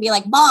kids were going to be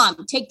like,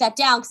 Mom, take that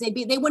down, because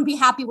they wouldn't be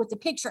happy with the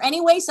picture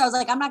anyway. So I was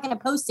like, I'm not going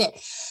to post it.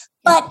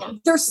 But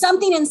there's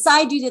something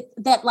inside you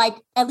that like,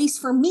 at least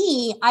for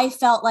me, I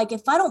felt like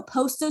if I don't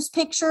post those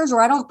pictures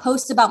or I don't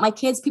post about my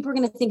kids, people are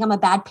going to think I'm a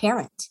bad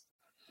parent.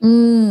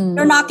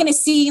 They're not going to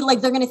see, like,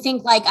 they're going to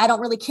think like, I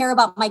don't really care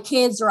about my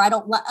kids, or I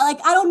don't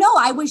know.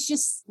 I was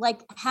just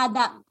like, had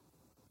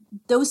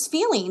those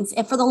feelings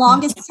for the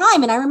longest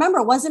time. And I remember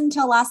it wasn't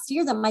until last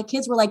year that my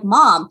kids were like,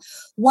 Mom,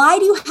 why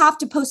do you have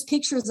to post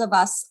pictures of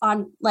us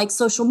on like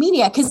social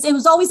media? Because it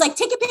was always like,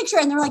 take a picture.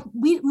 And they're like,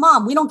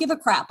 Mom, we don't give a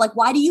crap. Like,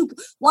 why do you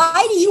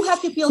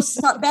have to feel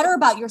better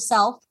about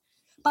yourself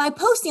by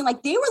posting?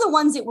 Like, they were the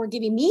ones that were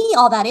giving me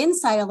all that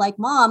insight of like,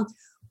 Mom,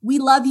 we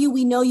love you.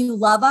 We know you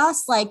love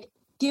us. Like,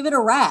 give it a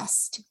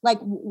rest. Like,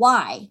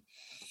 why?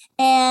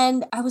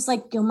 And I was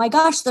like, oh my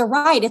gosh, they're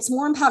right. It's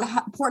more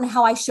important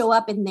how I show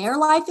up in their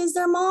life as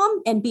their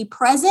mom and be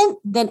present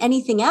than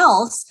anything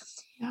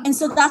else. Yeah. And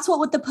so that's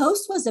what the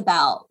post was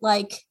about.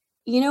 Like,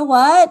 you know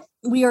what?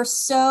 We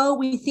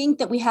think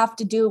that we have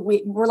to do,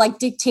 we're like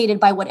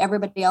dictated by what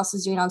everybody else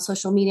is doing on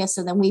social media.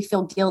 So then we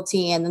feel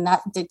guilty. And then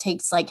that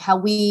dictates like how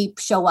we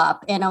show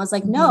up. And I was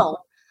like, no,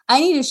 I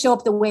need to show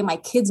up the way my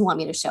kids want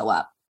me to show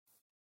up.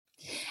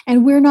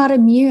 And we're not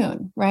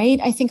immune, right?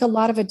 I think a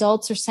lot of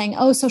adults are saying,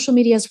 oh, social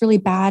media is really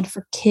bad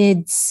for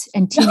kids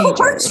and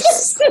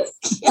teenagers.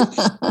 Yeah,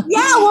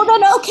 well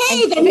then,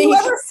 okay. Then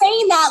whoever's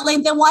saying that,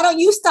 like, then why don't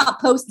you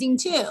stop posting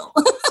too?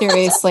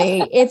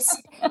 Seriously.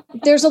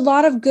 There's a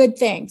lot of good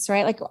things,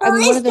 right? Like, I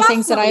mean, one of the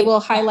things that I will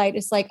highlight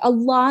is like a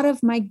lot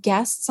of my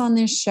guests on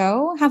this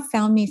show have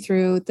found me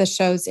through the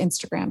show's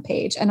Instagram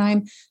page. And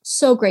I'm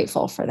so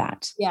grateful for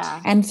that.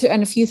 Yeah. And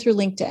a few through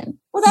LinkedIn.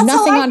 Well, that's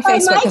nothing on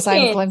Facebook because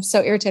I'm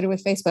so irritated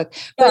with Facebook,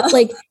 but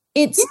like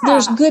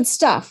there's good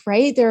stuff,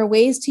 right? There are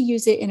ways to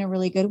use it in a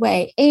really good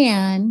way.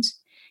 And,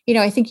 you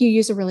know, I think you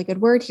use a really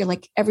good word here.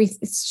 Like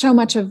so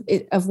much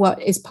of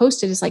what is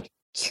posted is like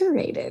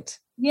curated.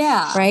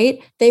 Yeah.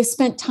 Right. They've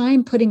spent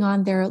time putting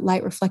on their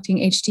light reflecting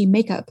HD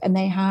makeup, and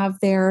they have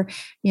their,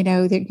 you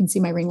know, you can see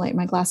my ring light in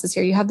my glasses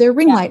here. You have their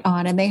ring light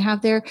on, and they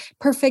have their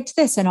perfect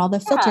this and all the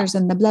filters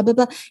and the blah, blah,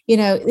 blah. You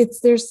know,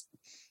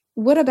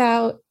 what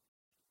about,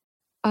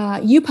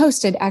 you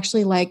posted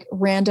actually like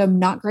random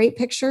not great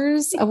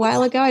pictures a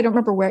while ago. I don't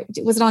remember where.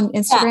 Was it on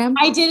Instagram?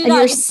 Yeah, I did it on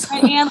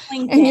Instagram and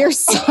LinkedIn. And your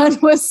son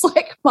was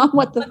like, Mom,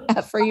 what the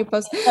F are you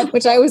posting?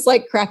 Which I was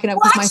like cracking up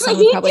because my son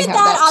would probably have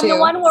that too. On the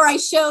one where I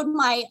showed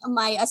my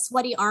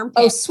sweaty armpit.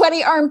 Oh,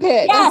 sweaty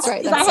armpit. Yes, that's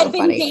right. That's I had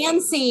been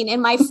dancing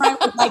and my friend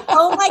was like,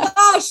 oh my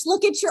gosh,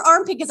 look at your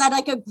armpit. Because I had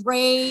like a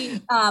gray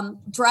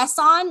dress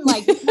on,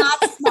 like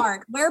not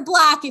smart. Wear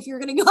black if you're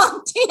going to go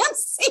out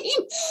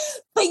dancing.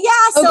 But yeah.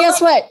 So guess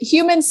what?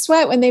 Humans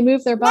sweat when they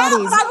move their bodies.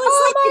 Yeah, I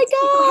was my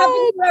God. Have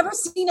you ever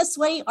seen a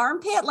sweaty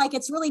armpit? Like,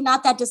 it's really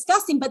not that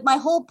disgusting. But my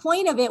whole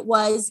point of it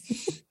was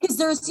because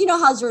there's, you know,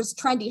 how there's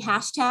trendy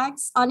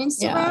hashtags on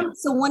Instagram. Yeah.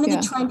 So one of the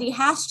trendy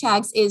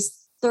hashtags is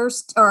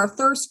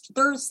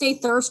Thursday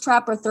thirst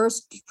trap or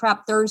thirst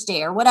trap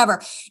Thursday or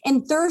whatever.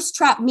 And thirst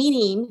trap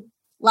meaning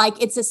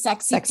like it's a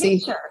sexy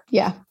picture.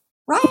 Yeah.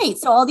 Right.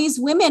 So all these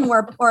women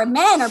or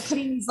men are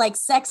putting these like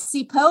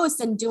sexy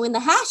posts and doing the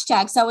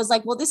hashtag. So I was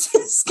like, well, this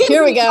is good.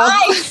 Here we go.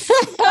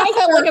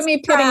 Look at me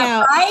putting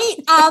out. Right.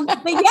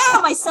 But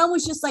yeah, my son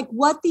was just like,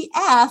 what the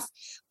F?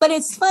 But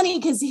it's funny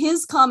because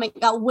his comment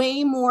got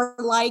way more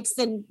likes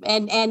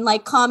and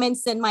like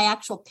comments than my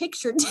actual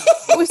picture did.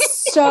 It was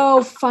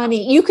so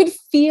funny. You could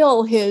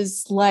feel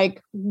his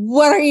like,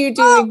 what are you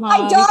doing,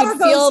 Mom? My daughter you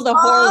could feel the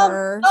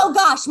horror. Oh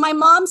gosh.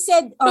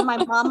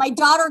 My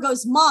daughter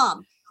goes,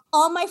 Mom.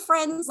 All my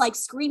friends like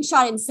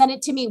screenshot and sent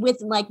it to me with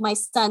like my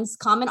son's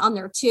comment on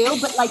there too.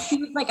 But like, he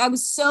was like, I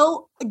was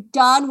so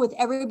done with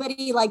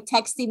everybody like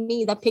texting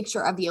me the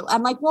picture of you.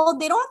 I'm like, well,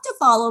 they don't have to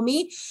follow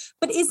me,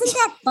 but isn't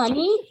that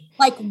funny?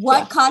 Like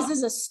what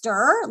causes a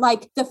stir?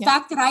 Like the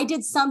fact that I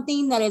did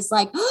something that is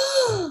like,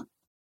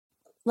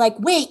 like,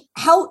 wait,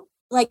 how,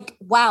 like,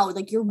 wow,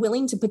 like you're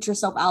willing to put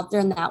yourself out there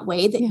in that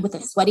way that with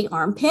a sweaty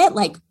armpit,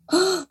 like,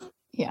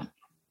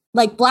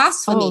 like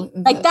blasphemy.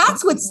 Like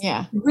that's what's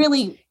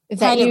really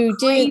that you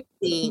did,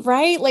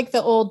 right? Like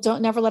the old,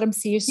 don't never let them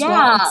see you sweat.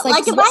 Yeah, it's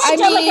like if I had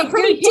done like a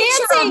pretty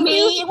picture of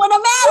me, it wouldn't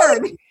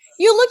have mattered.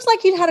 You looked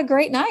like you'd had a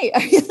great night. Oh,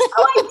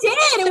 I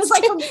did. It was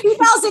like from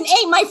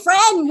 2008. My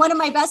friend, one of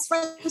my best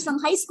friends from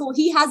high school,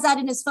 he has that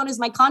in his phone as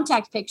my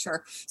contact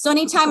picture. So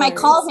anytime I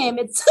call him,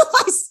 it's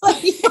my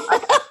sweaty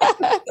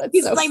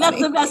He's so like, funny.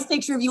 That's the best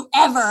picture of you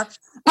ever.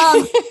 But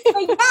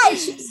yeah,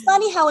 it's just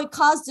funny how it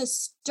caused a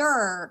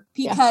stir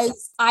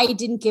because I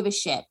didn't give a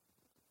shit.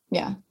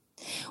 Yeah.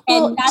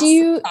 Well,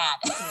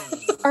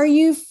 are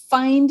you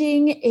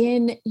finding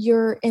in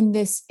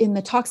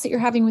the talks that you're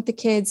having with the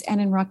kids and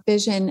in Rock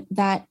Vision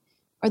that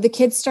are the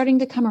kids starting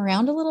to come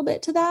around a little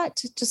bit to that,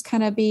 to just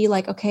kind of be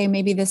like, okay,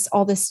 maybe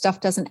all this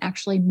stuff doesn't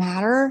actually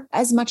matter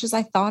as much as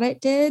I thought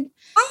it did?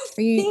 I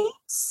think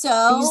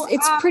so.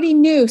 It's pretty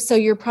new. So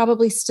you're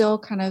probably still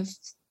kind of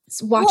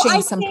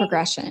watching some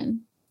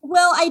progression.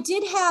 Well, I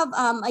did have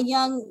a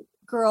young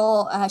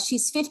girl,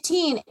 she's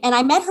 15, and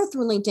I met her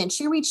through LinkedIn.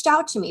 She reached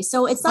out to me.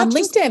 So it's not on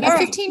just LinkedIn, a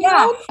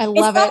 15-year-old? I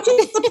love it. It's not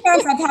just the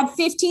parents. I've had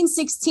 15,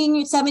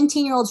 16,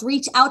 17-year-olds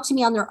reach out to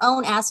me on their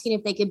own asking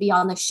if they could be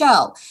on the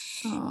show.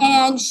 Aww.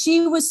 And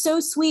she was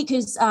so sweet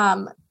because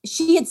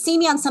she had seen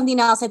me on something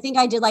else. I think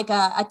I did like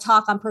a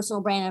talk on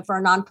personal branding for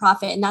a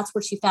nonprofit, and that's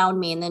where she found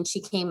me. And then she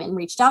came and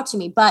reached out to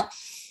me. But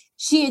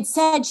she had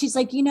said, she's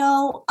like, you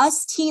know,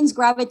 us teens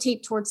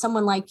gravitate towards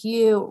someone like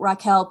you,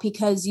 Raquel,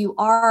 because you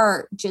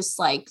are just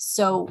like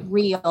so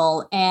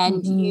real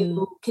and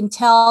you can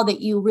tell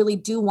that you really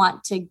do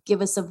want to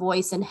give us a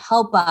voice and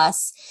help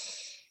us.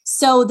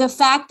 So the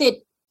fact that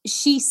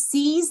she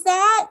sees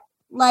that,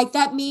 like,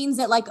 that means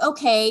that like,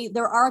 okay,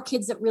 there are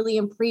kids that really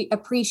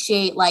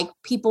appreciate like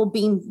people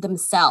being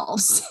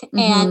themselves.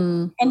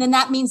 And then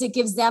that means it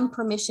gives them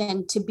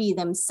permission to be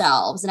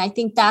themselves. And I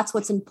think that's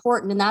what's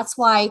important. And that's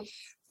why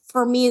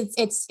for me,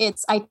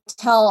 I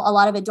tell a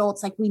lot of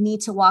adults, like, we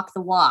need to walk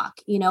the walk,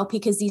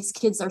 because these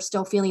kids are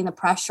still feeling the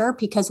pressure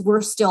because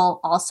we're still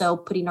also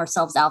putting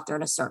ourselves out there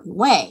in a certain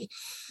way.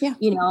 Yeah.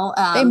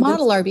 They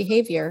model our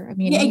behavior. I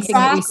mean, anything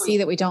that we see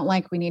that we don't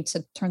like, we need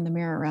to turn the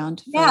mirror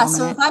around. Yeah.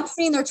 So if I'm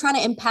sitting there trying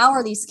to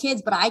empower these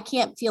kids, but I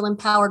can't feel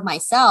empowered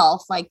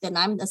myself, like, then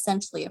I'm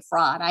essentially a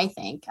fraud, I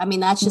think. I mean,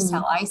 that's just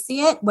how I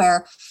see it,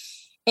 where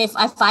if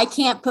I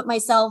can't put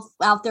myself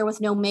out there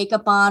with no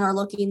makeup on or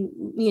looking,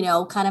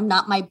 kind of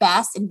not my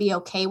best and be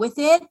okay with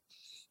it,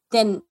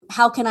 then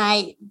how can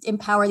I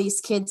empower these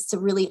kids to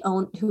really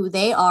own who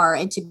they are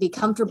and to be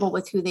comfortable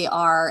with who they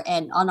are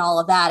and on all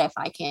of that if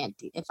I can't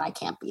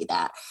be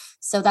that.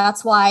 So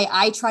that's why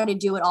I try to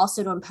do it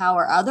also to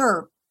empower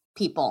other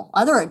people,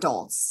 other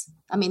adults.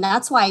 I mean,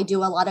 that's why I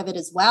do a lot of it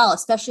as well,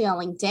 especially on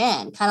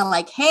LinkedIn, kind of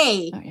like,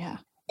 hey,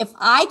 if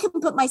I can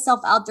put myself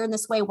out there in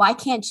this way, why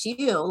can't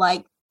you?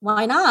 Like,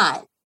 why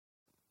not?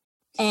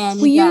 And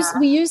we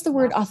use the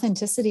word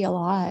authenticity a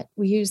lot.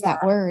 We use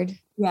that word.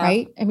 Yeah.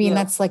 Right. I mean,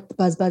 that's like the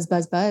buzz.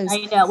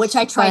 I know, which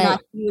I try not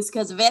to use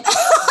because of it.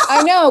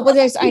 I know, but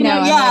I know.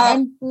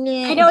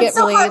 I know it's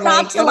so hard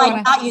not to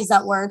not use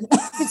that word.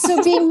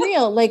 So being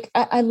real, like,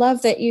 I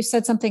love that you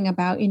said something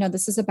about,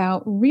 this is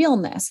about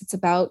realness. It's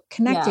about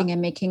connecting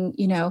and making,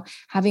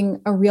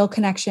 having a real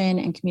connection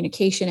and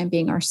communication and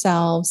being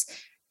ourselves,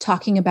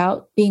 talking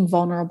about being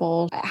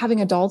vulnerable,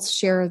 having adults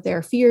share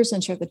their fears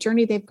and share the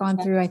journey they've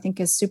gone through, I think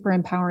is super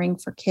empowering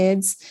for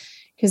kids.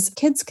 Because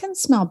kids can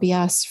smell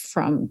BS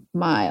from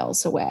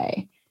miles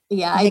away.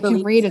 Yeah, they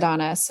can read it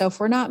on us. So if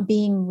we're not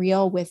being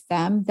real with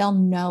them, they'll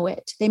know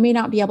it. They may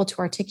not be able to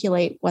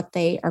articulate what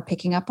they are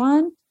picking up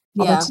on.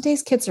 Although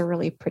today's kids are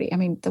really pretty. I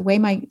mean, the way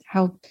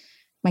how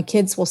my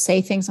kids will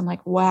say things, I'm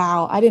like,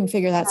 wow, I didn't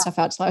figure that stuff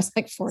out till I was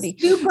like 40.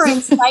 Super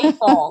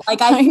insightful.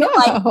 Like I feel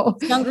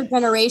like younger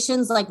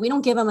generations, like we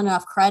don't give them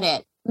enough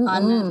credit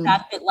on the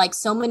fact that like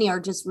so many are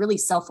just really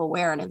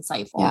self-aware and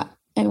insightful. Yeah.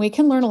 And we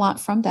can learn a lot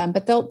from them,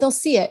 but they'll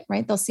see it,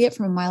 right? They'll see it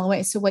from a mile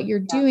away. So what you're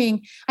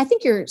doing, I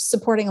think you're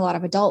supporting a lot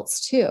of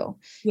adults too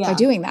by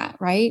doing that,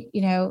 right?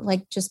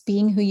 Like just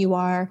being who you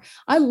are.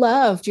 I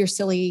loved your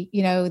silly,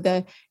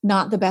 the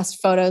not the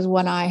best photos,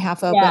 one eye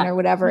half open or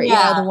whatever,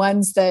 the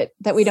ones that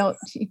we don't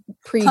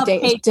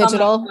predate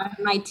digital,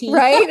 my teeth.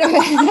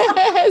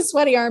 Right?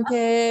 Sweaty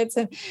armpits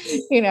and,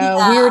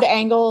 weird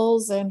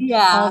angles and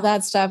all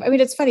that stuff. I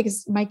mean, it's funny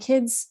because my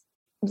kids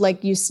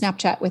like use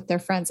Snapchat with their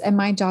friends. And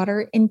my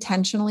daughter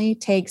intentionally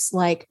takes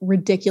like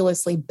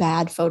ridiculously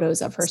bad photos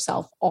of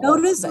herself all the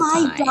time. So does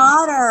my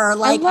daughter.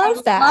 Like, I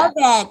love that. Love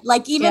it.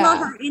 Like even on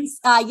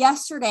her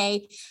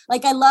yesterday,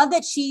 like I love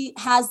that she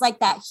has like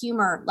that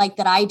humor like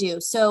that I do.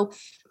 So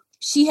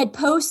she had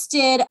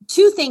posted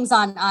two things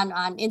on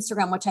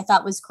Instagram, which I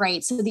thought was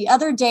great. So the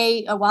other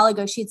day, a while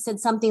ago, she had said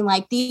something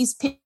like, these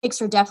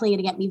pics are definitely going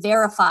to get me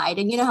verified.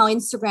 And you know how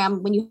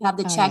Instagram, when you have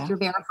the check, you're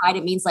verified,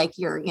 it means like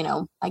you're,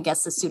 I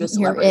guess a pseudo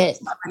celebrity.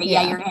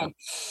 Yeah, you're in.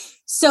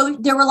 So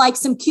there were like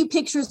some cute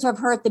pictures of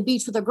her at the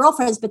beach with her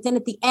girlfriends. But then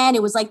at the end,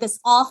 it was like this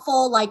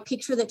awful like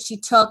picture that she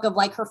took of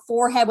like her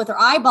forehead with her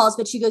eyeballs.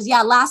 But she goes,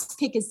 yeah, last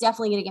pic is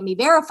definitely going to get me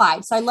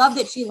verified. So I love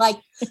that she like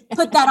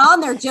put that on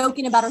there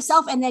joking about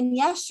herself. And then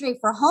yesterday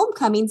for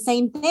homecoming,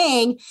 same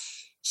thing.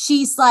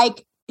 She's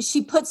like,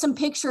 she put some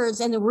pictures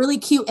and they're really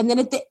cute. And then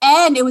at the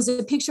end, it was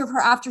a picture of her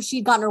after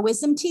she'd gotten her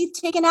wisdom teeth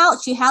taken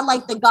out. She had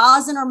like the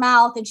gauze in her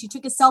mouth and she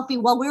took a selfie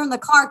while we were in the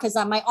car because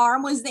my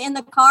arm was in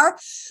the car.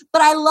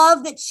 But I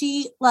love that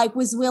she like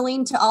was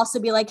willing to also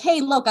be like,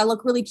 hey, look, I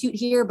look really cute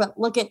here, but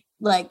look at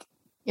like,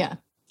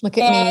 look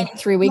at me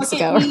 3 weeks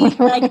ago.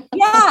 Like,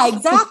 yeah,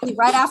 exactly.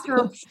 Right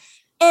after.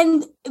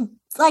 And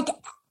like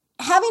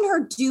having her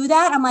do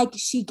that, I'm like,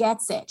 she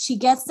gets it. She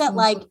gets that.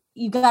 Like,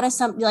 you gotta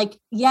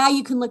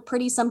you can look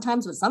pretty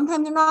sometimes, but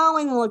sometimes you're not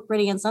always gonna look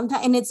pretty, and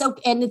sometimes, and it's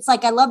okay. And it's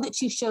like, I love that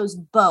she shows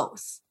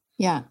both.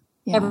 Yeah.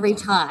 Every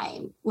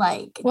time,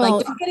 don't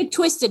get it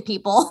twisted,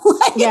 people.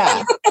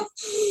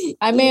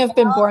 I may have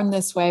been born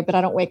this way, but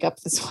I don't wake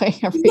up this way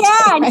every day.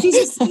 And she's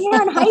just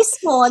here in high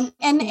school, and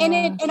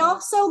it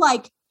also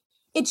like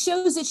it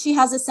shows that she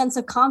has a sense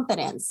of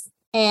confidence,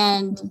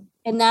 and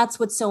that's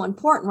what's so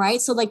important,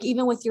 right? So like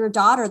even with your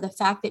daughter, the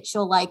fact that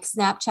she'll like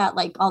Snapchat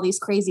like all these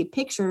crazy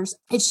pictures,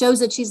 it shows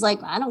that she's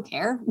like, I don't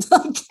care.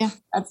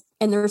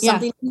 And there's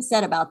something to be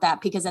said about that,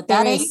 because at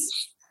that age,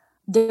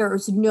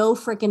 there's no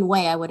freaking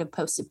way I would have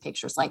posted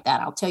pictures like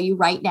that. I'll tell you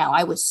right now,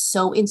 I was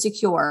so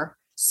insecure,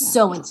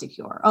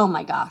 insecure. Oh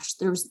my gosh,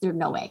 there's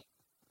no way.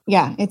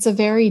 Yeah, it's a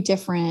very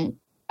different,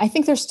 I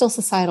think there's still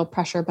societal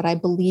pressure, but I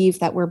believe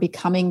that we're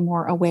becoming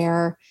more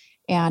aware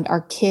and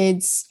our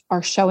kids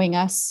are showing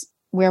us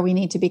where we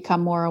need to become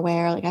more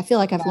aware. Like, I feel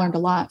like I've learned a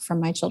lot from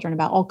my children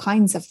about all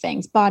kinds of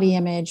things, body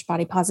image,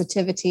 body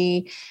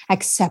positivity,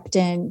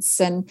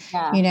 acceptance, and,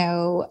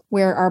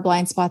 where our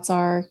blind spots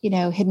are,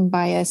 hidden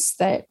bias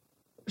that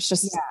was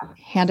just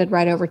handed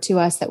right over to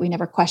us that we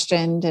never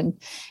questioned, and,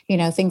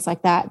 things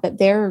like that, that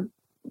they're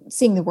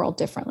seeing the world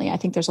differently. I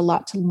think there's a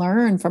lot to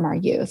learn from our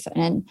youth,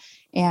 and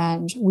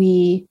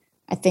we,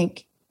 I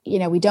think,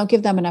 we don't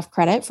give them enough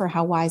credit for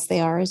how wise they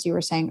are, as you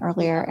were saying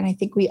earlier. And I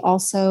think we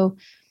also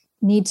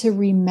need to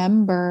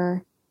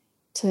remember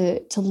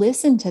to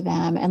listen to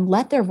them and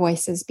let their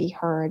voices be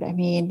heard. I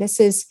mean,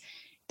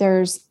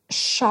 there's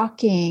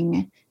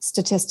shocking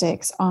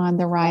statistics on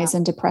the rise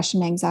in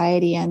depression,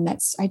 anxiety. And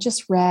I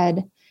just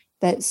read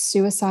that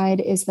suicide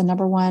is the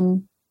number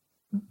one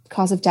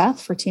cause of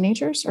death for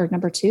teenagers, or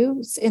number two.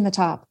 It's in the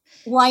top.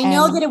 Well, I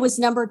know that it was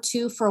number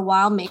two for a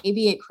while.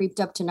 Maybe it creeped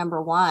up to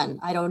number one.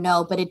 I don't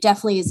know, but it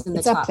definitely is in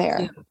the top up there.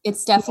 Two.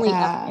 It's definitely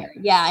up there.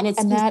 Yeah. And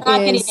it's not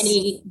getting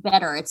any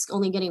better. It's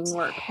only getting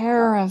worse.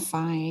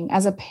 Terrifying.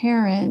 As a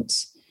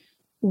parent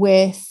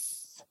with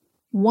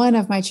one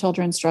of my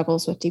children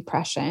struggles with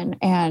depression,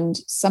 and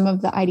some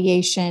of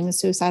the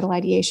suicidal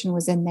ideation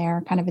was in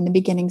there kind of in the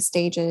beginning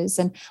stages.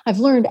 And I've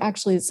learned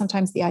actually that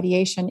sometimes the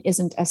ideation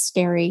isn't as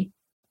scary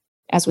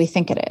as we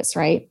think it is,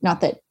 right?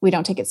 Not that we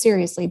don't take it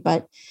seriously,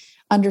 but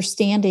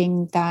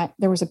understanding that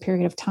there was a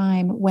period of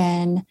time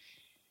when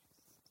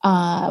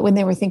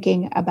they were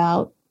thinking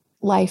about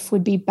life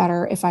would be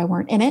better if I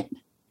weren't in it,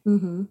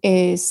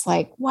 is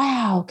like,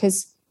 wow,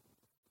 because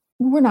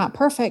we're not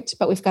perfect,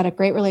 but we've got a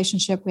great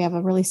relationship. We have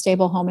a really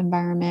stable home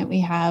environment.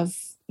 We have,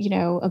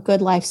 a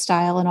good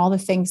lifestyle and all the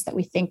things that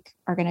we think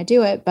are going to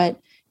do it. But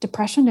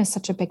depression is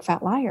such a big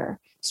fat liar.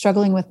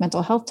 Struggling with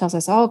mental health tells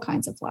us all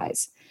kinds of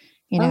lies,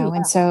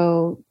 and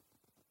so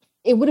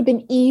it would have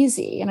been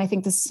easy. And I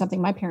think this is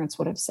something my parents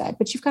would have said,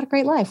 but you've got a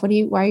great life.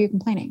 Why are you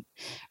complaining?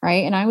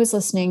 Right. And I was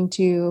listening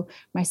to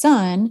my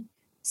son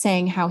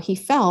saying how he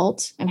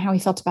felt and how he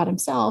felt about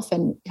himself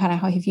and kind of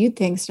how he viewed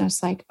things. And I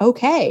was like,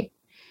 okay,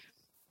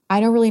 I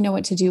don't really know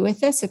what to do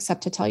with this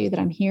except to tell you that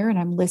I'm here and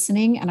I'm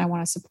listening and I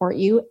want to support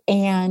you.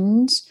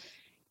 And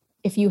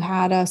if you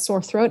had a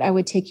sore throat, I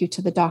would take you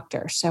to the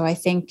doctor. So I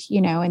think,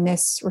 in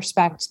this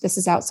respect, this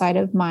is outside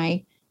of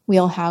my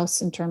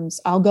wheelhouse in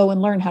terms, I'll go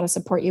and learn how to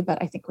support you,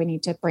 but I think we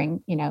need to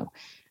bring,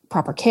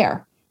 proper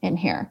care in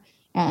here.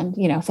 And,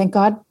 thank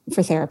God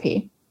for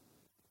therapy,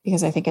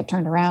 because I think it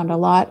turned around a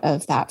lot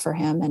of that for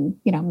him, and,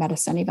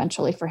 medicine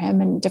eventually for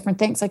him, and different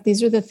things. Like,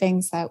 these are the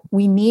things that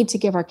we need to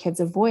give our kids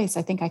a voice.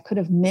 I think I could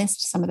have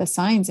missed some of the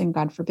signs, and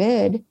God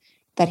forbid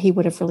that he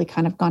would have really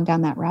kind of gone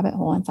down that rabbit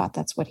hole and thought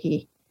that's what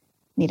he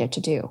needed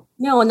to do.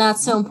 No, and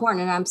that's so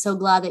important. And I'm so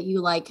glad that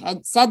you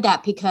had said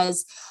that,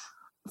 because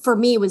for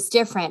me, it was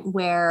different,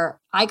 where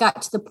I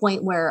got to the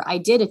point where I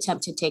did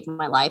attempt to take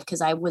my life,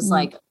 because I was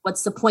like,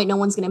 what's the point? No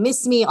one's going to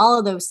miss me, all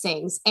of those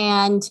things.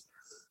 And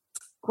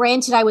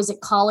granted, I was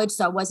at college,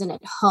 so I wasn't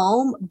at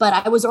home,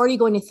 but I was already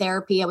going to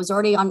therapy. I was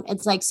already on,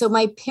 so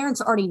my parents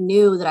already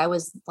knew that I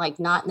was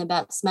not in the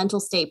best mental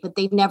state, but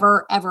they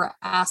never, ever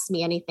asked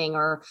me anything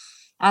or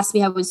asked me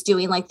how I was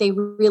doing. They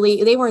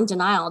were in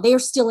denial. They are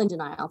still in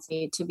denial,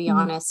 to be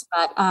honest.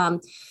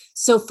 But,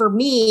 so for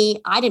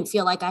me, I didn't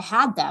feel like I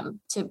had them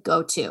to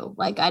go to,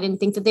 I didn't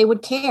think that they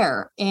would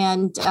care.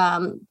 And,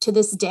 to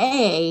this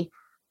day,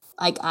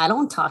 I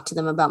don't talk to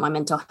them about my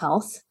mental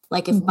health.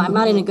 If I'm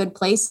not in a good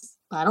place,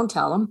 I don't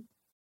tell them,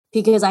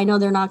 because I know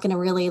they're not going to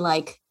really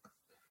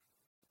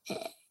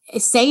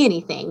say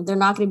anything. They're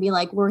not going to be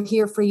like, we're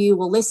here for you.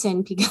 We'll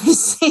listen,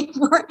 because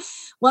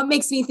what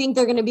makes me think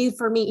they're going to be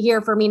here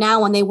for me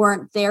now when they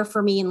weren't there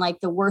for me in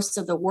the worst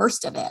of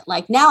it.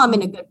 Now I'm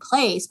in a good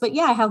place, but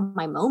yeah, I have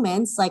my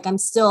moments. I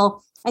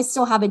still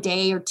have a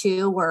day or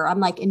two where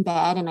I'm in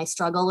bed and I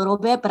struggle a little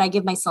bit, but I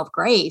give myself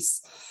grace.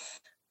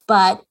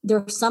 But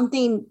there's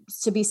something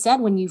to be said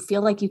when you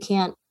feel like you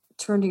can't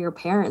turn to your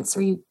parents,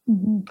 or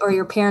or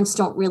your parents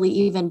don't really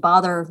even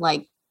bother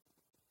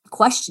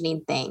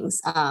questioning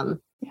things.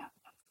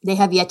 They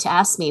have yet to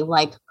ask me,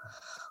 why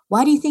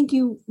do you think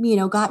you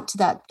got to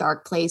that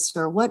dark place?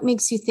 Or what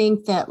makes you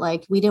think that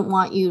we didn't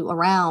want you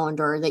around,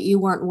 or that you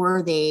weren't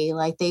worthy?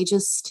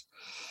 it's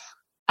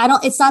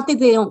not that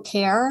they don't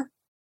care.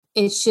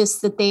 It's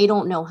just that they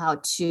don't know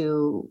how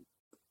to,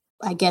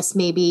 I guess,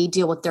 maybe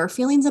deal with their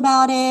feelings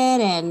about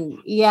it. And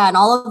and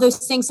all of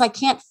those things. So I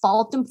can't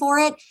fault them for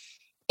it.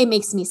 It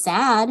makes me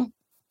sad,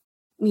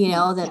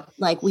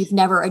 that we've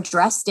never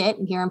addressed it.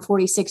 And here I'm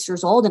 46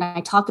 years old and I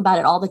talk about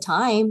it all the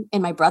time.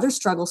 And my brother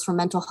struggles from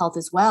mental health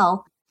as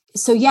well.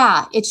 So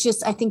yeah, it's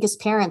just, I think as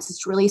parents,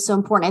 it's really so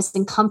important, as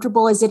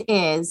uncomfortable as it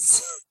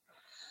is,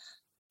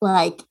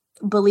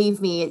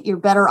 believe me, you're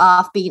better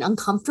off being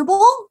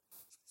uncomfortable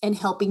and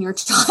helping your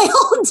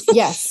child.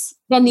 Yes.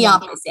 Than the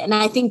opposite. And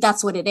I think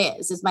that's what it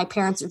is my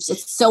parents are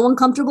just so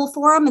uncomfortable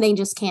for them and they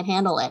just can't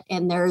handle it.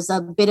 And there's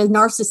a bit of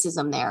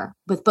narcissism there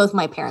with both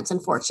my parents,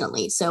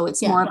 unfortunately. So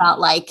it's more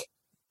about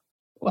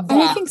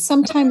and I think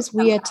sometimes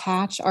we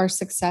attach our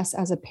success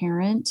as a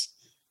parent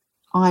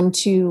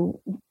onto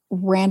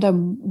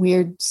random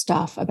weird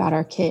stuff about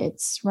our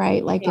kids,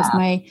 right? If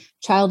my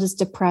child is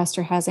depressed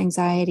or has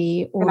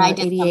anxiety or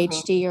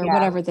ADHD or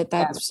whatever,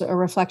 that's a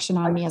reflection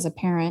on me as a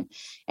parent.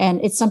 And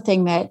it's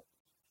something that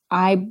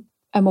I'm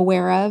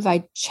aware of.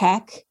 I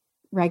check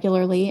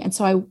regularly. And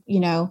so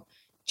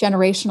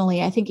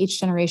generationally, I think each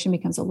generation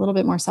becomes a little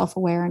bit more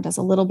self-aware and does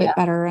a little bit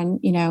better. And,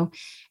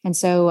 and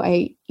so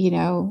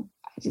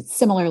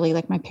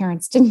similarly, my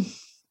parents didn't,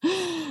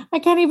 I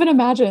can't even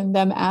imagine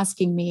them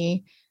asking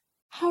me,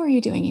 how are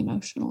you doing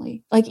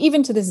emotionally? Like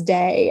even to this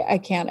day, I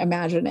can't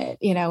imagine it,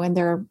 and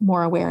they're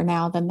more aware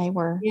now than they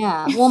were.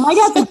 Yeah. Well, my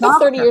dad's a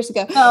doctor 30 years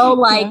ago.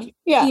 So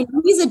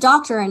he's a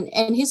doctor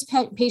and his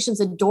patients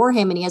adore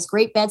him and he has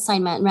great bedside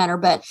manner,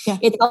 but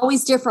it's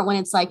always different when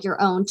it's like your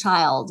own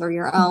child or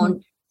your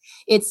own,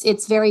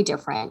 it's very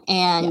different.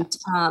 And,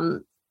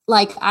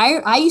 like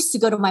I used to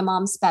go to my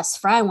mom's best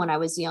friend when I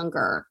was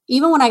younger.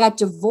 Even when I got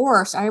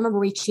divorced, I remember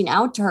reaching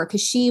out to her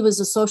because she was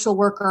a social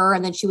worker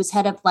and then she was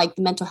head of like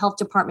the mental health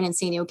department in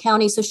San Diego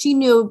County. So she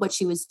knew what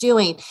she was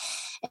doing.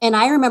 And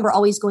I remember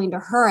always going to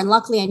her. And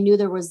luckily I knew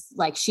there was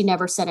like, she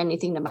never said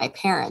anything to my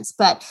parents,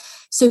 but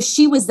so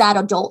she was that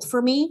adult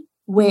for me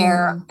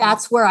where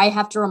that's where I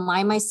have to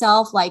remind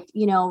myself, like,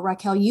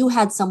 Raquel, you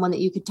had someone that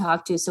you could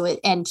talk to.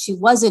 And she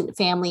wasn't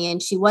family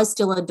and she was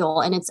still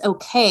adult and it's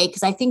okay.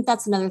 Cause I think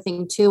that's another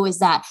thing too, is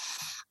that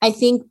I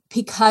think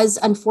because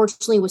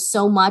unfortunately with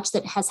so much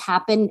that has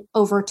happened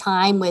over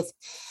time with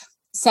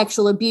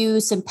sexual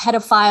abuse and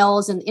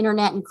pedophiles and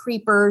internet and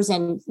creepers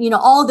and,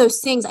 all those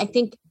things, I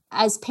think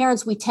as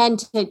parents, we tend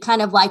to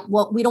kind of like,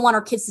 well, we don't want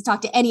our kids to talk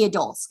to any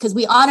adults because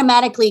we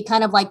automatically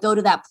kind of like go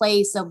to that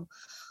place of,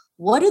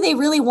 what do they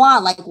really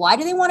want? Like, why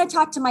do they want to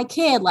talk to my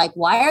kid? Like,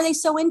 why are they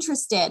so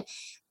interested?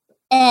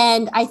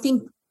 And I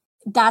think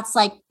that's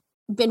like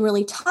been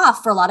really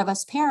tough for a lot of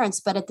us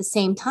parents. But at the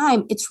same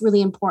time, it's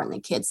really important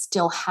that kids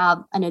still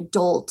have an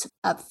adult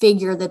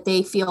figure that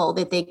they feel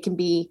that they can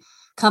be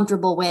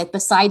comfortable with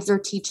besides their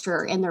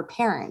teacher and their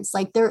parents.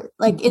 Like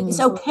it's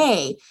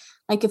okay.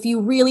 Like if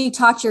you really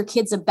talk to your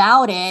kids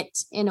about it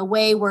in a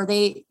way where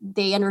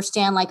they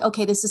understand like,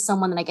 okay, this is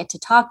someone that I get to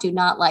talk to,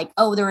 not like,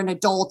 oh, they're an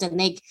adult and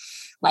they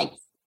like,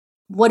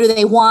 what do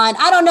they want?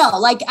 I don't know.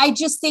 Like, I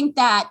just think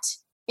that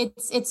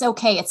it's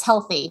okay. It's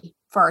healthy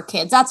for our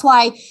kids. That's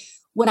why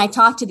when I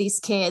talk to these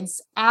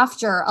kids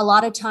after a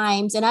lot of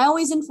times, and I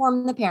always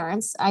inform the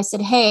parents, I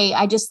said, hey,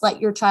 I just let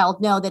your child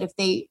know that if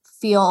they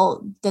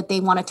feel that they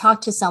want to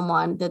talk to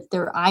someone,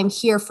 that I'm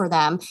here for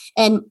them.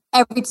 And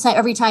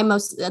every time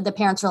most of the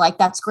parents are like,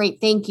 that's great.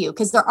 Thank you.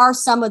 Because there are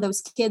some of those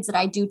kids that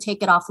I do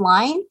take it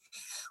offline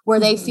where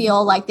they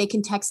feel like they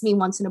can text me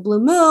once in a blue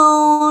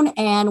moon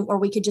or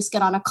we could just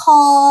get on a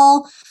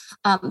call.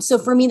 So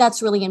for me,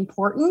 that's really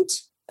important.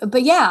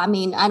 But yeah, I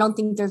mean, I don't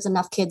think there's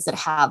enough kids that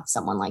have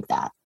someone like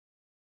that.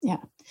 Yeah.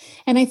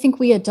 And I think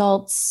we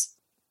adults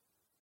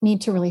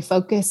need to really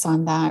focus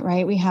on that,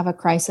 right? We have a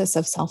crisis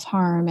of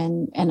self-harm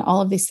and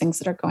all of these things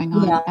that are going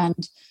on.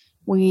 And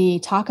we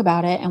talk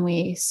about it and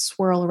we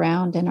swirl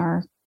around in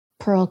our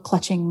pearl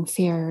clutching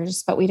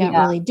fears, but we don't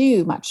really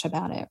do much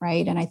about it.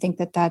 Right. And I think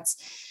that's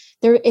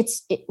there.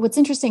 What's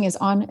interesting is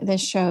on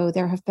this show,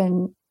 there have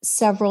been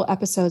several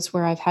episodes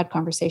where I've had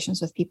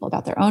conversations with people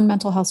about their own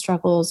mental health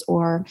struggles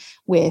or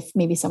with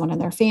maybe someone in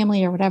their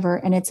family or whatever.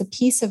 And it's a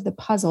piece of the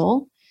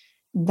puzzle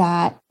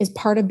that is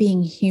part of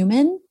being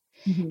human.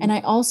 And I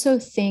also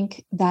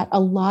think that a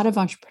lot of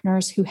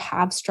entrepreneurs who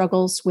have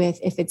struggles with,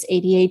 if it's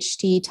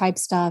ADHD type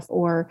stuff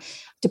or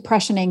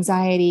depression,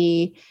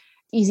 anxiety,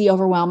 easy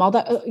overwhelm, all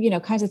that,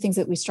 kinds of things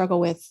that we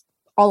struggle with,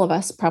 all of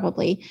us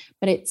probably,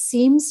 but it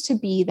seems to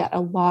be that a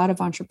lot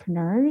of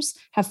entrepreneurs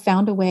have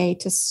found a way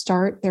to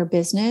start their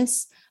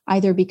business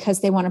either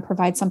because they want to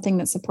provide something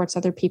that supports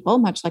other people,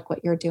 much like what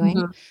you're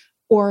doing,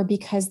 or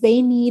because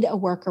they need a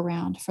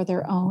workaround for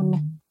their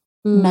own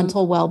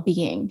mental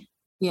well-being.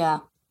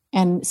 Yeah.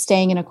 And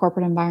staying in a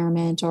corporate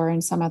environment or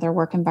in some other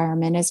work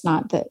environment is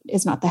not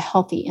the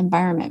healthy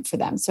environment for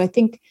them. So I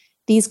think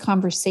these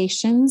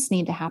conversations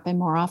need to happen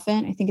more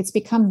often. I think it's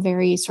become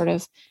very sort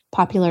of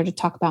popular to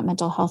talk about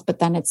mental health, but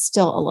then it's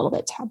still a little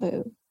bit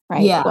taboo,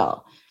 right? Yeah.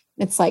 Well,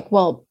 it's like,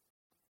 well,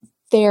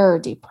 they're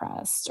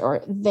depressed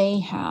or they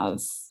have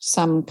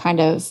some kind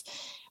of,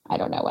 I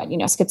don't know what,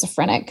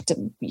 schizophrenic,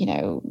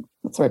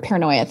 sort of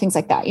paranoia, things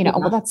like that,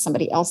 well, that's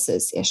somebody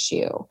else's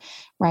issue.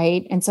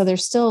 Right. And so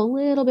there's still a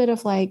little bit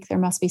of like, there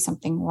must be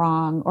something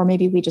wrong, or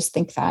maybe we just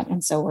think that.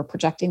 And so we're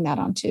projecting that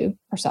onto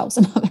ourselves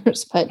and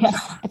others. But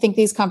I think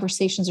these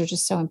conversations are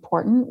just so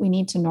important. We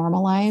need to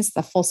normalize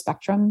the full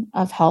spectrum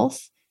of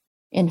health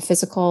in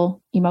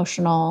physical,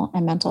 emotional,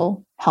 and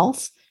mental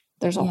health.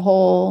 There's a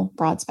whole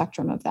broad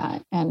spectrum of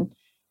that. And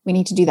we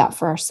need to do that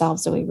for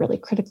ourselves. So we really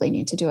critically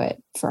need to do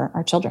it for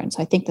our children.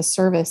 So I think the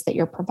service that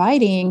you're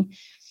providing,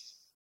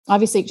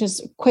 obviously,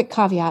 just a quick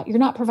caveat, you're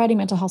not providing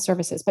mental health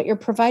services, but you're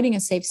providing a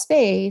safe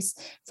space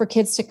for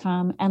kids to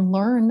come and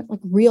learn like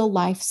real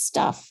life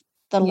stuff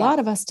that a lot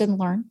of us didn't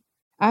learn.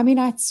 I mean,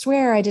 I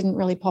swear I didn't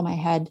really pull my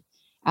head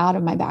out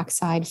of my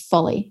backside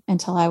fully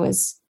until I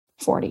was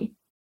 40.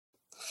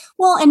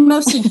 Well, and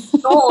most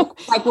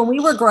adults, like when we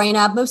were growing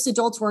up, most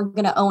adults weren't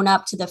going to own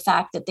up to the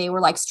fact that they were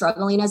like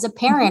struggling as a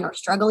parent or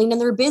struggling in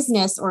their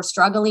business or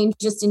struggling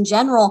just in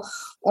general,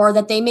 or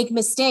that they make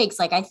mistakes.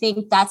 Like, I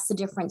think that's the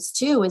difference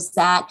too, is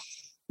that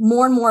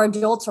more and more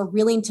adults are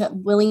willing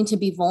to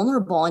be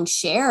vulnerable and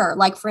share.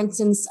 Like, for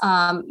instance,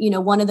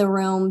 one of the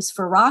rooms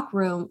for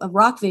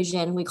Rock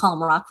Vision, we call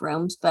them rock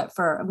rooms, but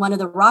for one of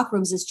the rock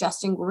rooms is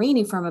Justin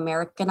Guarini from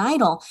American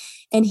Idol.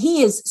 And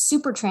he is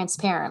super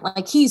transparent.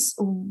 Like, he's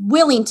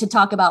willing to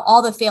talk about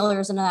all the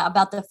failures and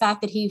about the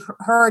fact that he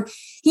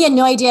had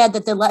no idea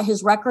that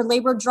his record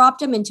label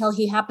dropped him until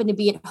he happened to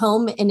be at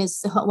home in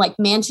his like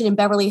mansion in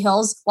Beverly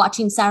Hills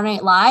watching Saturday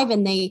Night Live.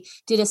 And they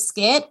did a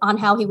skit on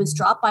how he was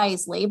dropped by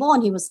his label.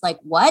 And he was like,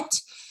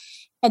 what?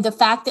 And the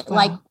fact that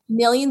like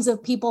millions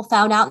of people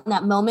found out in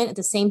that moment at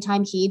the same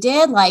time he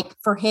did, like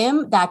for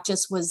him, that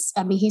just was,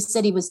 I mean, he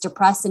said he was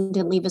depressed and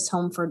didn't leave his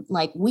home for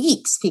like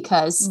weeks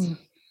because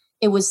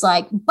it was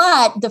like,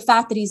 but the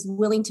fact that he's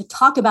willing to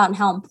talk about and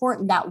how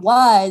important that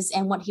was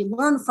and what he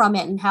learned from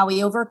it and how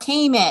he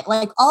overcame it,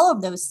 like all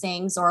of those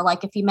things, or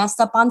like if he messed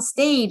up on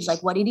stage,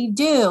 like what did he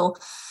do?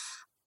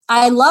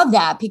 I love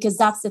that, because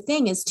that's the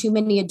thing is too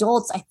many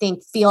adults, I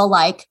think, feel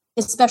like,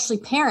 especially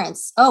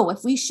parents, oh, if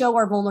we show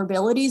our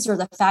vulnerabilities or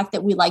the fact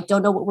that we like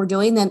don't know what we're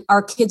doing, then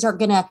our kids are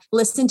going to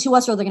listen to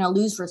us or they're going to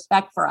lose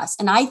respect for us.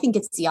 And I think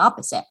it's the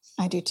opposite.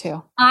 I do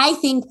too. I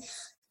think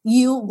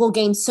you will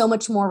gain so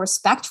much more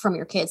respect from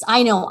your kids.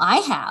 I know I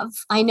have.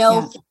 I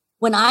know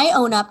when I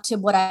own up to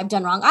what I've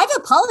done wrong, I've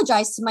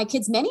apologized to my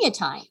kids many a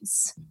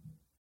times.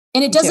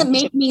 And it doesn't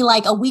make me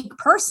like a weak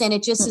person.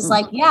 It just is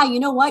like, yeah, you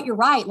know what? You're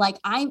right. Like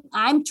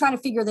I'm trying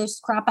to figure this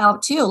crap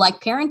out too.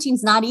 Like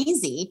parenting's not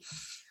easy.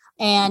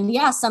 And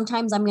yeah,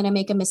 sometimes I'm going to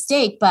make a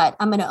mistake, but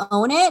I'm going to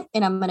own it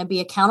and I'm going to be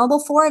accountable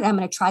for it. I'm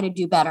going to try to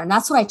do better. And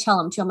that's what I tell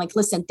them too. I'm like,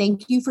 listen,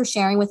 thank you for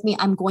sharing with me.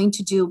 I'm going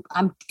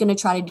to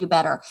try to do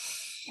better.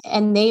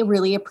 And they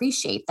really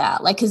appreciate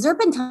that. Like, cause there've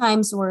been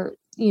times where,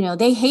 you know,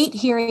 they hate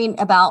hearing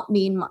about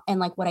me and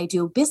like what I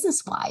do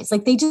business wise.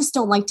 Like they just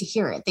don't like to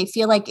hear it. They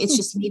feel like it's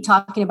just me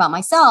talking about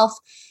myself.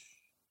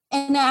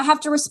 And I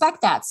have to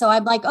respect that. So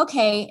I'm like,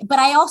 okay. But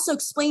I also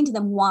explained to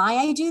them why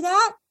I do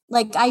that.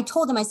 Like I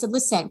told them, I said,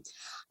 listen,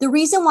 the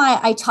reason why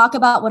I talk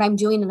about what I'm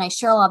doing and I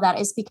share all of that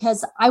is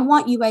because I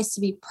want you guys to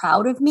be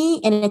proud of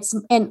me.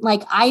 And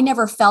like, I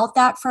never felt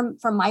that from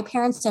my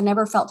parents. I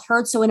never felt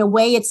heard. So in a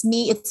way, it's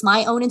me, it's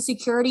my own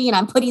insecurity. And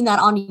I'm putting that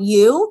on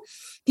you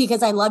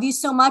because I love you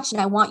so much.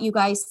 And I want you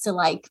guys to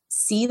like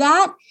see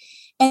that.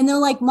 And they're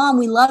like, Mom,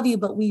 we love you,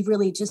 but we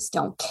really just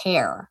don't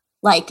care.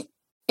 Like,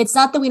 it's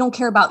not that we don't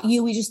care about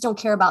you. We just don't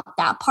care about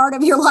that part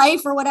of your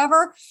life or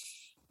whatever.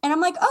 And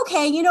I'm like,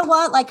 okay, you know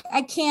what? Like,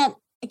 I can't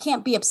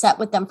be upset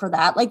with them for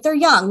that. Like they're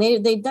young.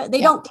 They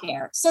don't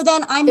care. So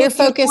then their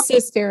focus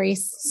is very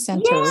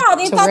centered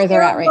to where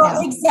they're at right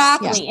now.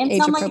 Exactly. Yeah, and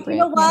so I'm like, you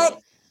know what?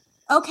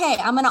 Yeah. Okay.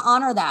 I'm going to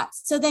honor that.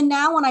 So then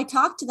now when I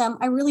talk to them,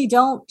 I really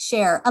don't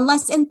share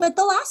but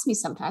they'll ask me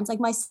sometimes, like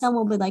my son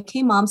will be like,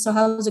 hey Mom, so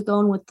how's it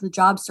going with the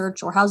job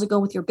search or how's it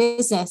going with your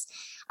business?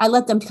 I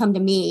let them come to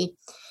me.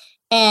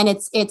 And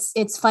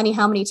it's funny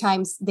how many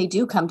times they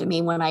do come to me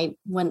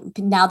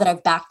now that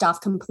I've backed off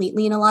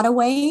completely in a lot of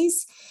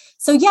ways.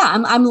 So yeah,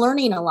 I'm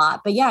learning a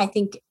lot, but yeah, I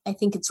think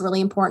it's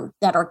really important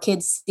that our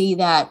kids see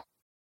that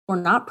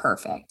we're not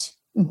perfect.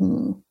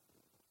 Mm-hmm.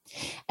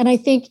 And I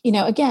think, you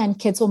know, again,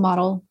 kids will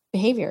model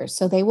behavior.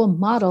 So they will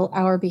model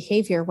our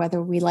behavior, whether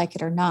we like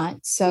it or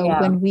not. So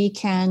when we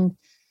can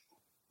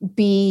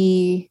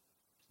be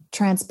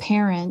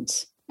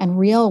transparent and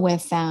real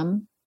with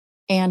them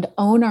and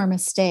own our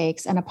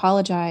mistakes and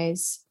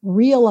apologize,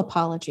 real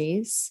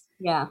apologies.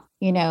 Yeah.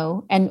 You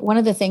know, and one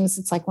of the things,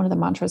 it's like one of the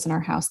mantras in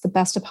our house, the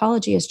best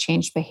apology is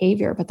changed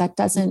behavior, but that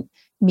doesn't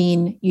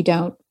mean you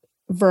don't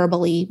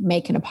verbally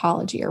make an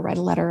apology or write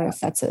a letter. If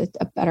that's a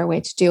better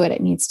way to do it,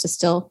 it needs to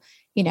still,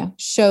 you know,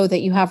 show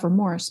that you have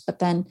remorse, but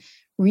then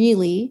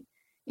really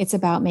it's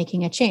about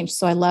making a change.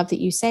 So I love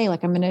that you say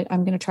like, I'm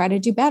going to try to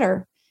do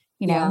better,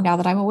 you know, now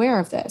that I'm aware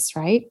of this.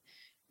 Right.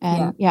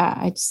 And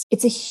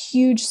it's a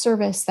huge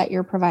service that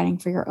you're providing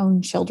for your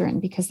own children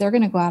because they're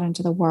going to go out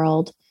into the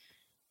world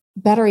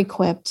better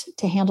equipped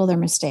to handle their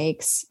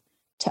mistakes,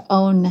 to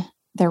own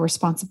their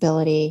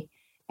responsibility,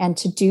 and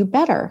to do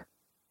better.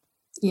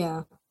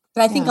 Yeah.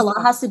 But I think a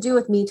lot has to do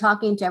with me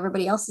talking to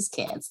everybody else's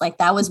kids. Like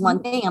that was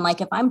one thing. I'm like,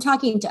 if I'm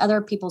talking to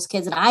other people's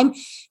kids and I'm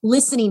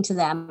listening to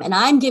them and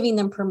I'm giving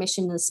them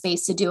permission and the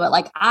space to do it,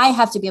 like I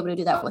have to be able to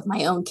do that with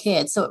my own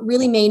kids. So it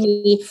really made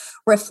me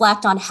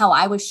reflect on how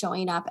I was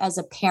showing up as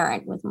a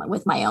parent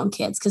with my own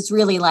kids. Cause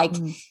really like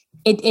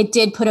it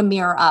did put a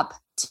mirror up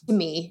to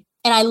me.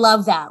 And I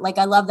love that. Like,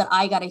 I love that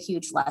I got a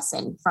huge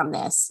lesson from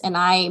this and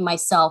I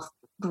myself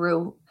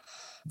grew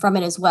from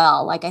it as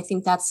well. Like, I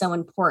think that's so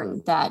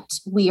important that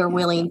we are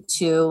willing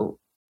to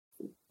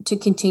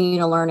continue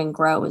to learn and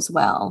grow as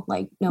well,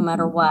 like no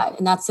matter what.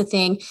 And that's the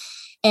thing.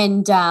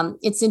 And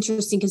it's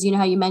interesting because, you know,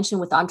 how you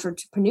mentioned with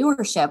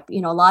entrepreneurship,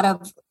 you know, a lot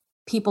of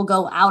people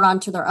go out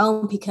onto their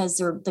own because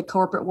they're the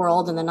corporate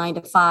world and the 9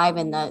 to 5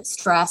 and the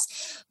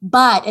stress.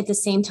 But at the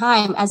same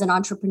time, as an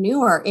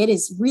entrepreneur, it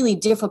is really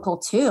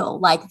difficult too.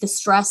 Like the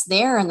stress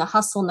there and the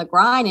hustle and the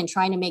grind and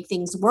trying to make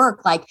things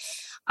work. Like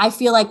I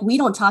feel like we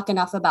don't talk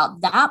enough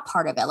about that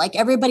part of it. Like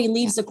everybody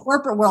leaves the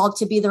corporate world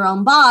to be their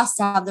own boss,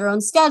 to have their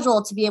own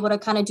schedule, to be able to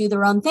kind of do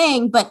their own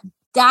thing. But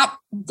that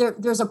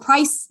there's a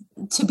price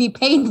to be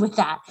paid with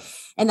that.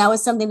 And that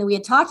was something that we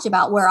had talked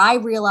about, where I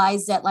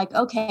realized that, like,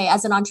 okay,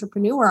 as an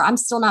entrepreneur, I'm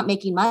still not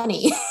making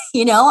money.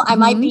 I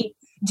might be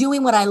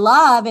doing what I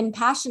love and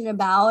passionate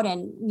about,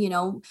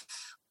 and,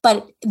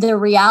 but the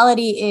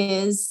reality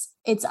is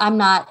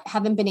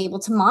haven't been able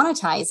to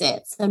monetize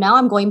it. So now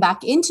I'm going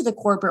back into the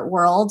corporate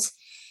world,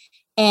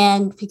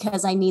 and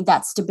because I need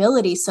that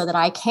stability so that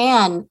I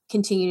can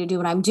continue to do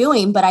what I'm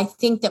doing. But I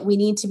think that we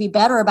need to be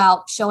better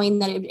about showing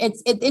that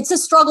it's a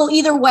struggle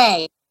either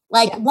way.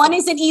 Like one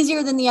isn't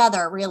easier than the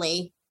other,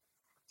 really.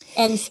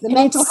 And the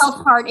mental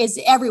health part is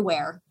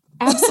everywhere.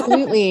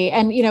 Absolutely.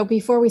 And,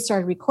 before we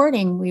started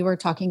recording, we were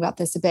talking about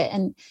this a bit.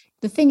 And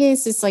the thing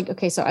is like,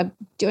 okay, so I'm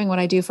doing what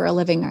I do for a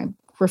living. I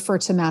refer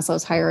to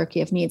Maslow's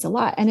hierarchy of needs a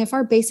lot. And if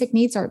our basic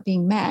needs aren't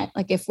being met,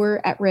 like if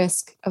we're at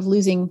risk of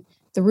losing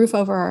the roof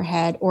over our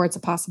head, or it's a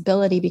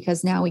possibility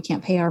because now we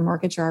can't pay our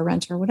mortgage or our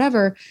rent or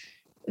whatever,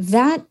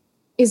 that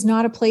is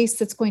not a place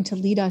that's going to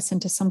lead us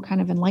into some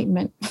kind of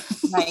enlightenment.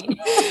 Right.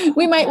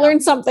 We might learn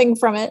something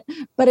from it,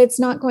 but it's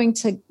not going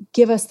to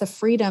give us the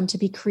freedom to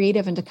be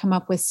creative and to come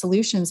up with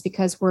solutions,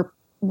 because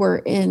we're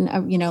in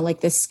a,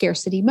 like this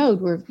scarcity mode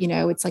where,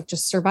 it's like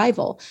just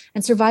survival,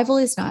 and survival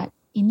is not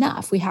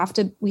enough. We have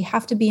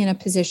to be in a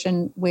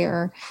position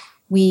where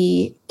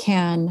we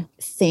can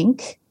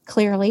think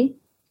clearly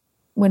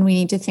when we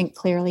need to think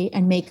clearly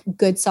and make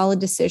good, solid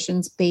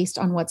decisions based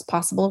on what's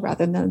possible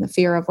rather than the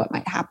fear of what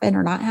might happen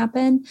or not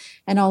happen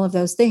and all of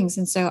those things.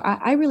 And so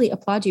I really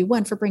applaud you,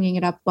 one, for bringing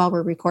it up while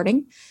we're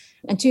recording,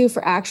 and two,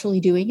 for actually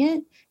doing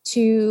it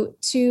to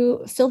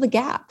fill the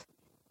gap.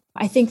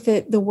 I think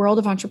that the world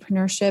of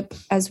entrepreneurship,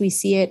 as we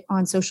see it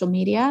on social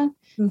media,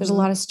 there's a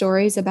lot of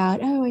stories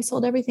about, oh, I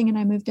sold everything and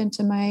I moved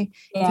into my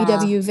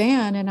VW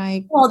van and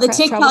I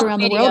traveled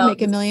around the world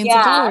making millions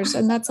of dollars.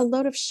 And that's a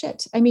load of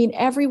shit. I mean,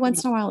 every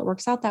once in a while it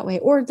works out that way.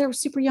 Or they're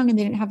super young and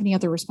they didn't have any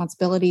other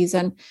responsibilities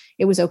and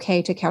it was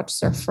okay to couch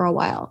surf for a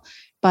while.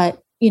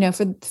 But,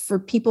 for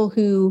people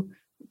who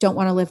don't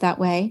want to live that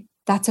way,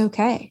 that's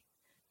okay.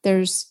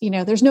 There's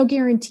no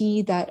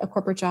guarantee that a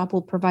corporate job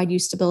will provide you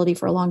stability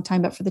for a long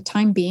time, but for the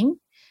time being,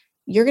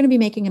 you're going to be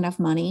making enough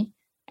money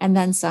and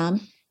then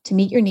some to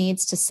meet your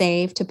needs, to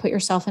save, to put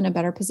yourself in a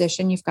better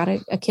position. You've got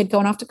a kid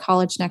going off to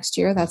college next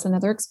year. That's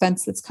another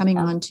expense that's coming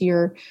onto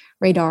your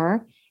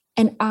radar.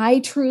 And I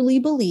truly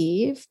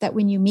believe that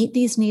when you meet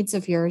these needs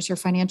of yours, your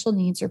financial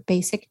needs, your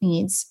basic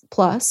needs,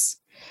 plus,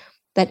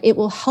 that it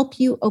will help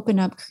you open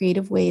up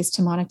creative ways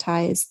to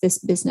monetize this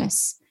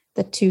business,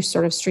 the two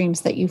sort of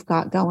streams that you've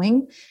got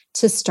going,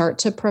 to start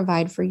to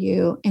provide for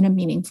you in a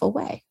meaningful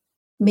way.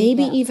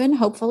 Maybe even,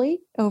 hopefully,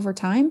 over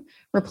time,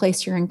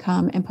 replace your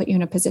income and put you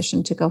in a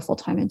position to go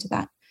full-time into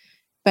that.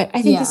 But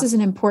I think this is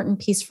an important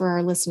piece for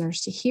our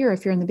listeners to hear.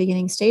 If you're in the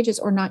beginning stages,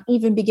 or not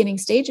even beginning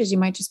stages, you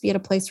might just be at a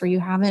place where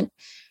you haven't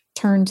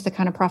turned the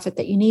kind of profit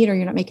that you need, or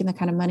you're not making the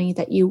kind of money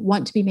that you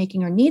want to be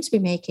making or need to be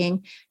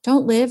making.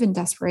 Don't live in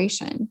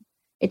desperation.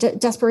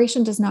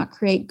 Desperation does not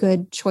create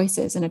good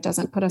choices, and it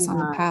doesn't put us on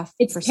the path.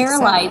 It's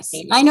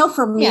paralyzing. I know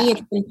for me,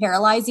 it's been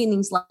paralyzing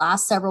these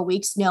last several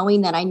weeks,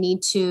 knowing that I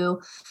need to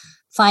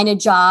find a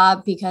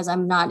job because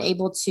I'm not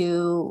able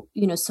to,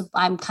 so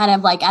I'm kind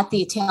of like at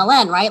the tail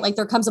end, right? Like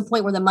there comes a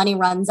point where the money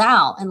runs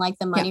out, and like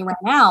the money ran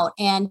out,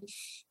 and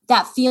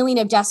that feeling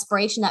of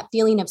desperation, that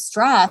feeling of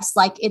stress,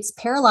 like it's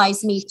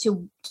paralyzed me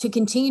to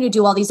continue to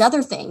do all these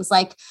other things.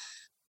 Like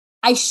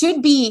I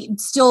should be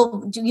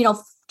still,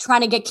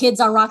 trying to get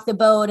kids on Rock the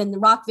Boat and the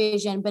Rock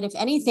Vision. But if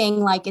anything,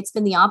 like it's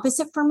been the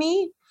opposite for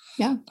me.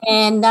 Yeah.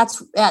 And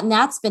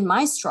that's been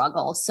my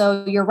struggle.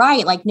 So you're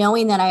right. Like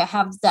knowing that I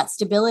have that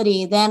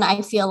stability, then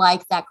I feel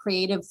like that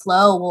creative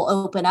flow will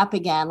open up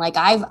again. Like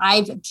I've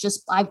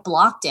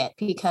blocked it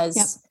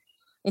because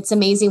it's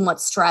amazing what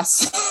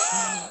stress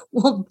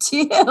will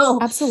do.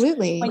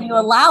 Absolutely. When you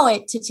allow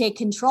it to take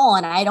control.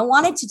 And I don't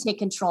want it to take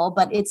control,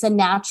 but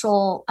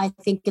I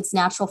think it's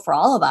natural for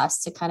all of us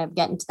to kind of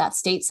get into that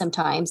state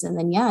sometimes. And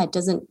then,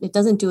 it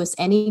doesn't do us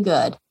any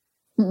good.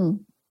 Mm-mm.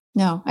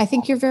 No, I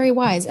think you're very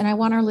wise. And I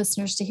want our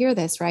listeners to hear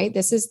this, right?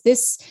 This is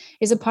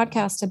a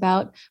podcast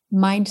about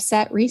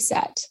mindset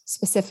reset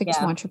specific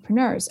to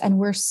entrepreneurs. And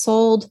we're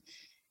sold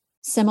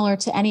similar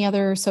to any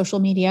other social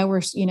media.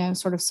 We're,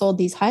 sort of sold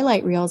these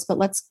highlight reels, but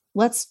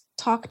let's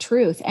talk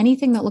truth.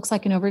 Anything that looks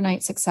like an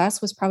overnight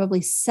success was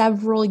probably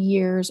several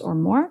years or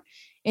more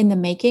in the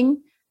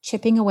making,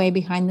 chipping away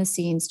behind the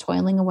scenes,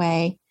 toiling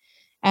away.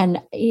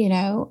 And,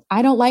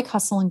 I don't like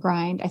hustle and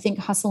grind. I think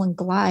hustle and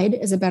glide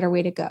is a better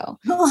way to go.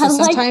 Oh,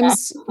 so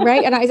sometimes,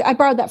 right. And I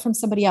borrowed that from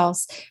somebody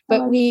else,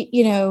 but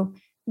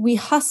we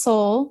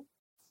hustle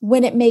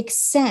when it makes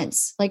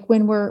sense. Like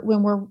when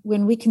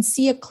we can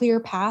see a clear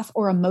path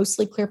or a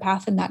mostly clear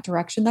path in that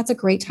direction, that's a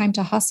great time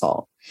to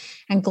hustle.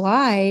 And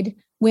glide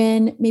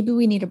when maybe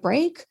we need a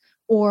break,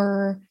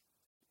 or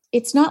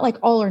it's not like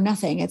all or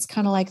nothing. It's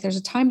kind of like there's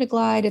a time to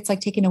glide. It's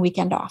like taking a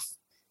weekend off.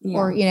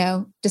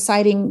 or,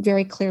 deciding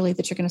very clearly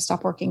that you're going to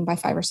stop working by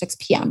 5 or 6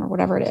 PM or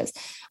whatever it is,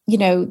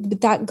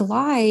 but that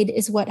glide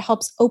is what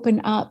helps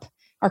open up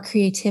our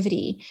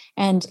creativity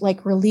and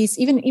like release,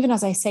 even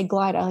as I say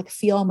glide, I like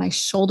feel my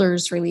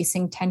shoulders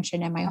releasing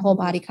tension and my whole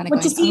body kind of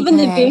going, just even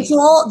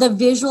the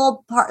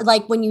visual part,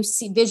 like when you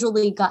see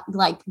visually got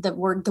like the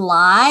word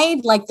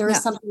glide, like there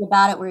is something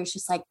about it where it's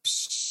just like,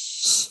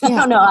 I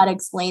don't know how to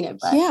explain it,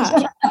 but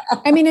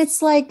I mean,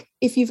 it's like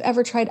if you've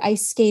ever tried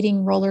ice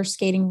skating, roller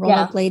skating,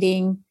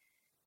 rollerblading,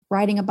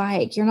 riding a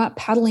bike, you're not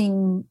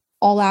pedaling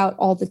all out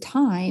all the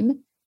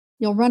time.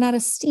 You'll run out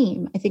of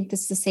steam. I think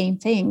this is the same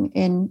thing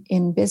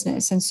in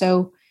business. And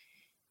so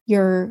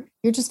you're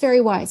just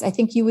very wise. I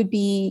think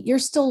you're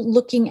still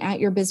looking at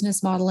your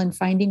business model and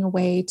finding a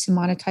way to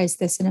monetize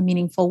this in a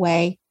meaningful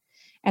way.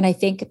 And I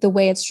think the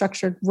way it's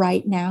structured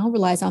right now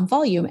relies on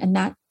volume, and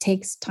that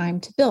takes time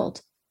to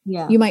build.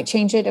 Yeah. You might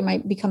change it. It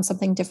might become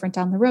something different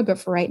down the road. But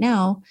for right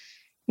now,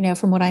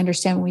 from what I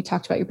understand, when we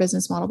talked about your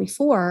business model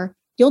before,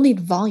 you'll need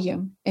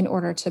volume in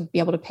order to be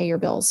able to pay your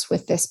bills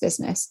with this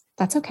business.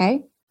 That's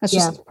okay. That's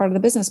just part of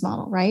the business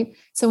model, right?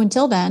 So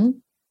until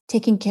then,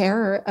 taking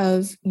care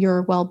of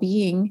your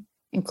well-being,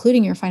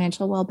 including your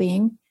financial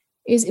well-being,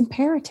 is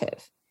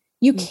imperative.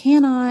 You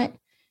cannot,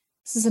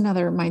 this is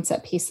another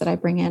mindset piece that I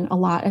bring in a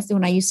lot.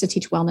 When I used to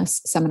teach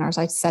wellness seminars,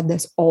 I said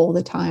this all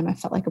the time. I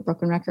felt like a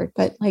broken record,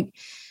 but like,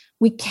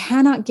 we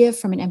cannot give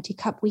from an empty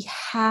cup. We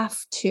have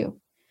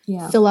to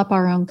fill up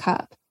our own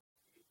cup.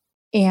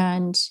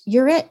 And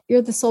you're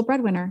the sole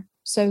breadwinner.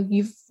 So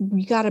you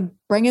got to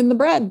bring in the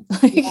bread.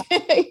 Like,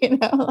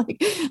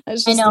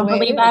 that's just I know,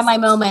 believe I have my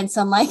moments.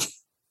 I'm like,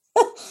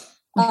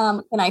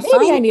 can I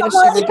maybe I need a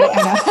sugar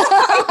daddy.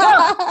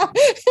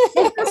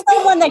 If there's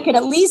someone that could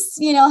at least,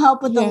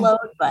 help with the load,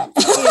 but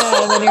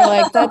and then you're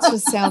like, that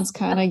just sounds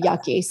kind of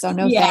yucky. So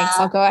no thanks.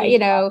 I'll go out,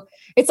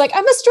 it's like,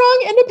 I'm a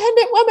strong,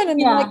 independent woman. And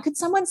you're like, could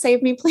someone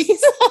save me,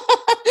 please?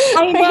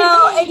 I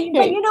know.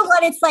 But you know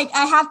what? It's like,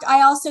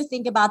 I also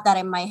think about that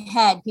in my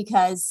head,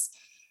 because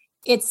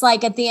it's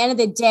like, at the end of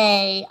the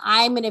day,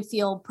 I'm going to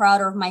feel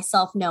prouder of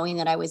myself knowing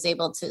that I was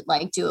able to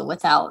like do it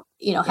without,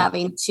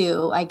 having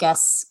to, I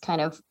guess,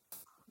 kind of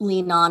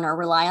lean on or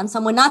rely on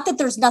someone. Not that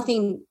there's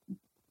nothing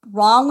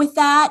wrong with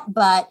that,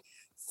 but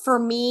for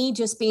me,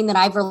 just being that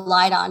I've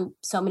relied on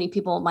so many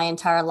people my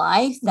entire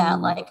life, that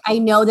like, I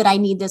know that I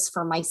need this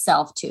for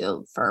myself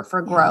too, for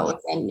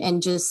growth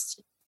and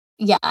just,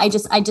 I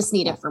just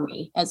need it for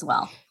me as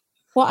well.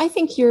 Well, I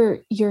think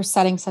you're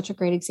setting such a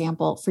great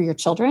example for your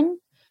children,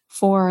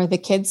 for the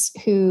kids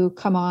who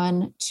come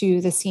on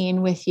to the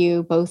scene with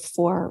you, both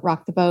for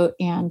Rock the Boat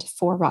and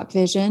for Rock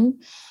Vision.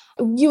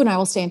 You and I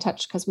will stay in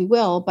touch because we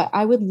will, but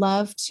I would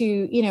love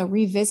to,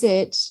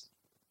 revisit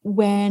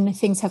when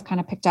things have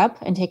kind of picked up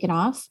and taken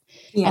off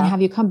and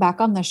have you come back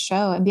on the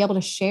show and be able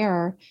to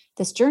share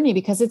this journey,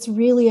 because it's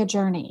really a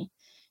journey.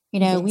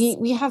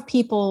 We have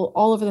people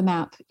all over the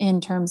map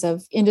in terms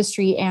of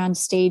industry and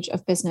stage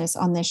of business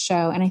on this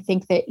show. And I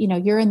think that,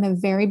 you're in the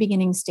very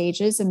beginning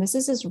stages, and this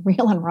is as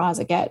real and raw as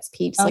it gets,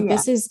 peeps.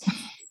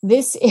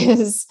 This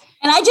is,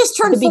 and I just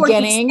turned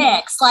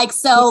 46.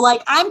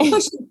 Like I'm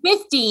pushing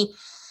 50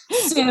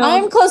 soon.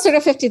 I'm closer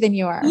to 50 than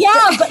you are.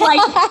 Yeah. But like,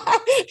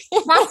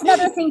 that's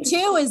another thing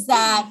too, is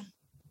that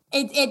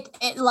it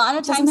a lot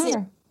of times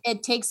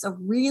it takes a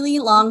really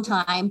long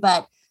time,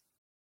 but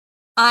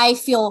I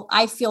feel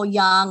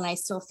young. I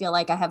still feel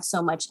like I have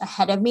so much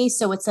ahead of me.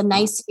 So it's a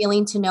nice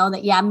feeling to know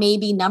that,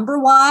 maybe number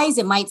wise,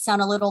 it might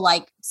sound a little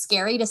like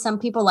scary to some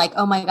people. Like,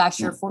 oh my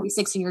gosh, you're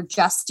 46 and you're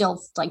just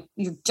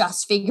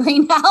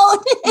figuring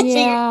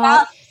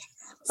out.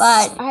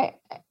 But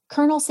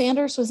Colonel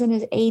Sanders was in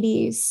his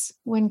 80s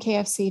when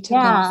KFC took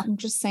off. I'm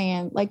just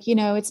saying, like,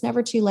 it's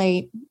never too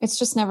late. It's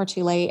just never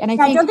too late. And I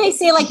think, don't they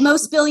say like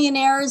most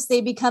billionaires,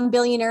 they become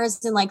billionaires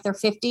in like their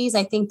 50s?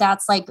 I think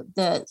that's like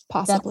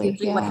possibly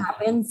what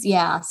happens.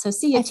 Yeah. So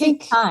it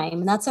takes time,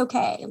 and that's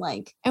okay.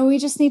 Like, and we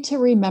just need to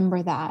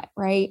remember that.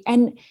 Right.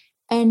 And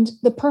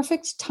the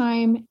perfect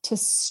time to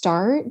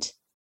start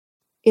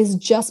is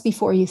just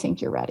before you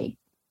think you're ready.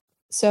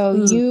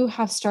 So you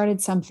have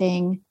started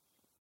something,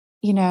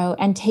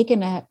 and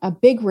taken a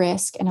big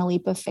risk and a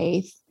leap of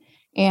faith.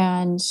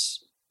 And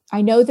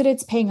I know that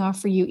it's paying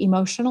off for you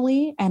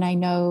emotionally. And I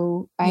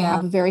know I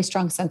have a very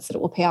strong sense that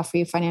it will pay off for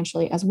you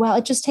financially as well.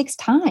 It just takes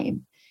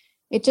time.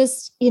 It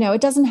just,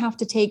 it doesn't have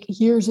to take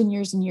years and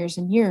years and years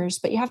and years,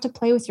 but you have to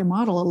play with your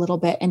model a little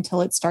bit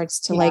until it starts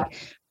to like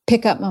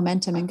pick up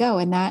momentum and go.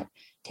 And that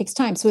takes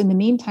time. So in the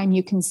meantime,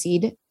 you can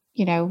seed,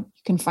 you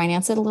can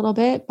finance it a little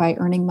bit by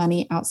earning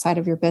money outside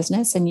of your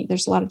business. And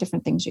there's a lot of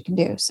different things you can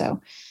do.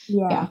 So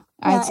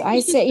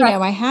I say,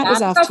 my hat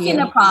is off to you. I'm trusting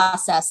the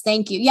process.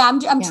 Thank you. Yeah.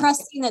 I'm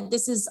trusting that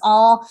this is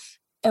all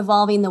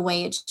evolving the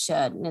way it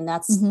should. And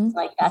that's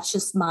that's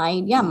just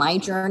my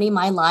journey,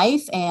 my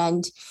life.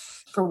 And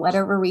for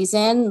whatever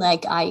reason,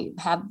 like I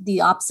have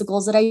the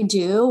obstacles that I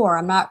do,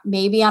 or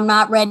maybe I'm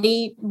not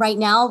ready right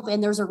now.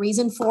 And there's a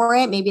reason for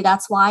it. Maybe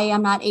that's why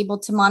I'm not able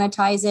to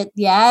monetize it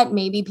yet.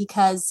 Maybe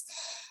because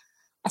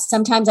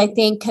sometimes I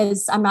think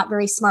because I'm not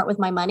very smart with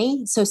my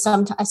money. So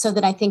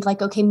that I think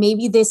like, okay,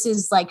 maybe this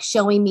is like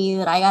showing me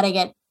that I got to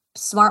get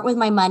smart with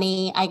my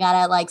money. I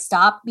got to like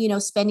stop,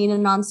 spending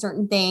it on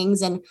certain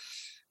things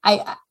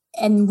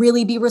and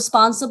really be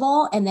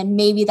responsible. And then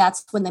maybe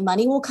that's when the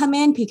money will come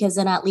in, because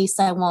then at least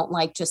I won't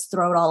like just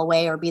throw it all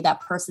away or be that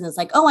person that's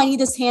like, oh, I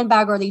need this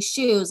handbag or these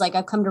shoes. Like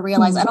I've come to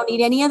realize I don't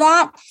need any of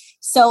that.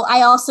 So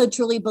I also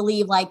truly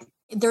believe like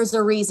there's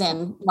a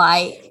reason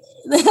why.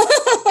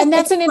 And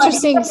that's an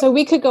interesting, so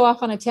we could go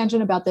off on a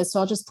tangent about this.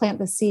 So I'll just plant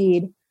the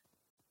seed.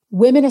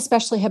 Women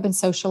especially have been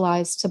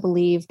socialized to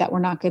believe that we're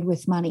not good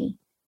with money,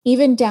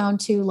 even down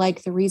to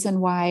like the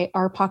reason why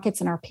our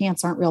pockets in our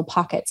pants aren't real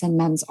pockets and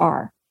men's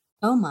are.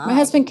 Oh my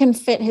husband can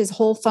fit his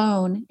whole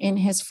phone in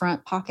his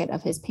front pocket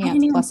of his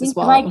pants plus his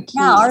wallet. Like,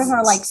 yeah, ours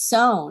are like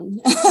sewn.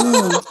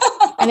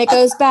 And it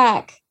goes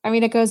back.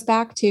 It goes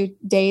back to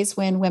days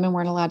when women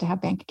weren't allowed to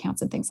have bank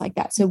accounts and things like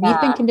that. So we've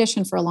been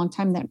conditioned for a long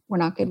time that we're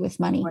not good with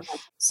money.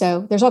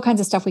 So there's all kinds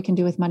of stuff we can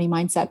do with money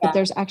mindset, but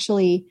there's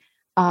actually,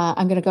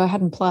 I'm going to go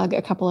ahead and plug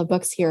a couple of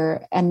books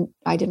here, and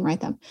I didn't write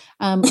them.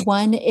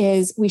 One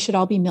is We Should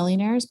All Be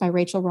Millionaires by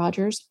Rachel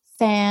Rodgers.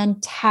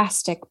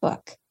 Fantastic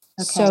book.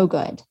 Okay. So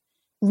good.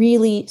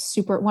 Really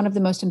super, one of the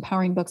most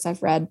empowering books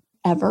I've read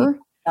ever.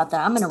 About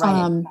that. I'm going to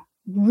write it.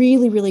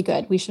 Really, really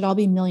good. We Should All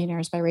Be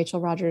Millionaires by Rachel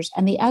Rodgers.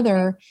 And the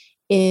other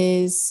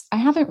is, I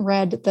haven't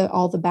read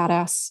all the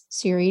Badass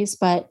series,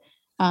 but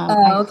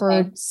I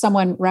heard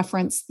someone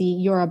reference the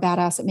You're a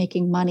Badass at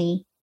Making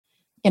Money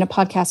in a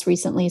podcast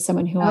recently,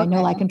 someone who I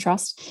know, like, and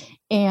trust.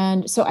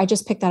 And so I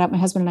just picked that up. My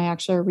husband and I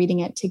actually are reading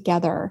it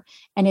together.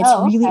 And it's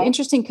really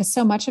interesting because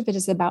so much of it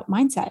is about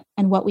mindset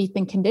and what we've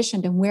been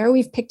conditioned and where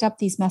we've picked up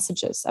these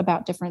messages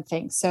about different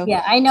things. So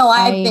yeah, I know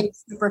I've been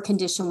super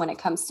conditioned when it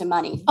comes to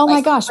money. Oh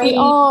my gosh. Every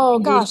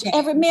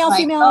male,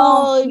 like,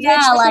 female, rich,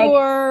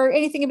 poor,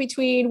 anything in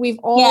between. We've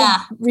all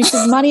reached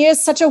money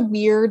is such a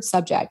weird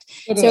subject.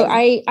 So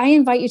I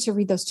invite you to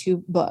read those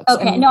two books.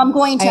 Okay. No, I'm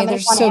going to. They're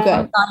so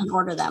good. And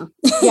order them.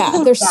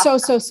 Yeah. They're so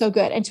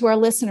good. And to our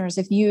listeners,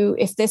 if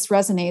this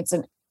resonates,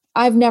 and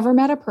I've never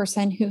met a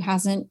person who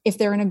hasn't, if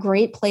they're in a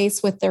great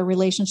place with their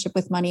relationship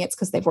with money, it's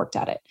because they've worked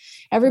at it.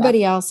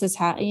 Everybody else has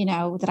had,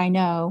 that I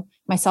know,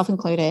 myself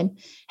included,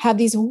 have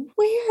these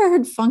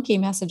weird, funky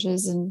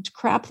messages and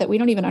crap that we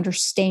don't even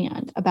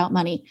understand about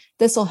money.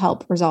 This will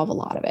help resolve a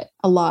lot of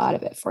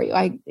it for you.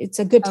 It's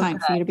a good time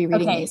for you to be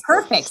reading these.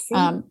 Perfect.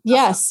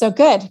 Yes. So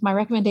good. My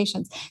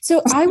recommendations.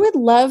 So I would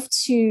love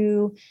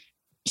to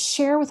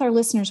share with our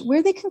listeners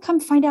where they can come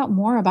find out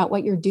more about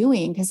what you're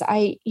doing. Because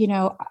I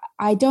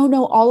don't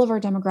know all of our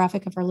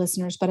demographic of our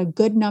listeners, but a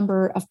good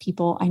number of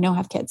people I know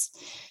have kids.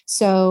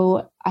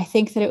 So I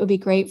think that it would be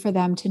great for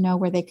them to know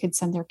where they could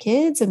send their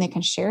kids and they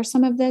can share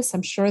some of this.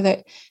 I'm sure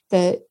that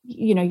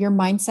your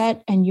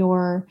mindset and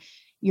your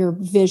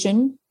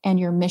vision and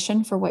your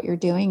mission for what you're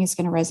doing is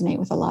going to resonate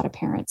with a lot of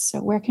parents. So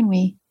where can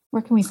we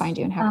find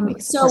you and how can we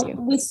support you?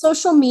 With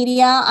social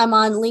media, I'm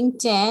on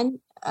LinkedIn.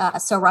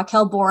 So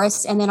Raquel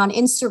Boris. And then on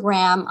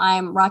Instagram,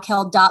 I'm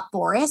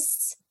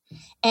Raquel.Boris.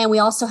 And we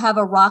also have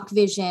a Rock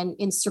Vision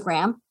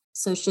Instagram.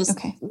 So it's just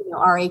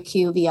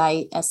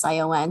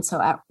RAQVISION.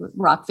 So at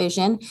Rock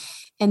Vision.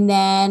 And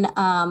then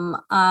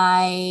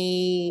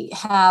I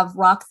have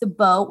Rock the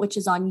Boat, which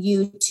is on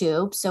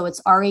YouTube. So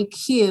it's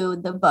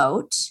RAQ the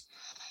Boat.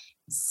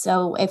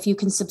 So if you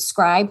can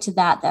subscribe to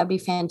that, that'd be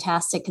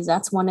fantastic, because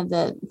that's one of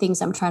the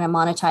things I'm trying to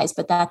monetize,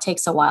 but that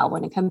takes a while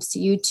when it comes to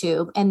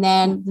YouTube. And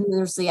then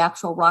there's the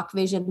actual Rock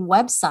Vision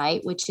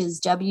website, which is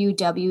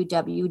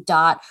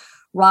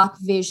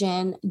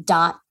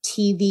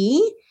www.rockvision.tv.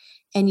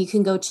 And you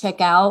can go check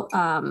out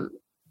the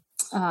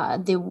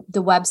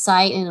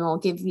website, and it'll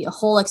give you a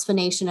whole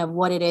explanation of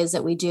what it is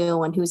that we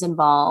do and who's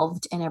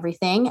involved and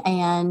everything.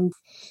 And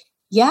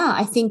yeah,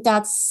 I think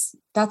that's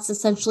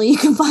essentially, you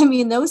can find me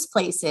in those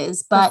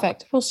places. But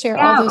perfect. We'll share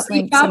all those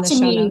links in the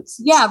show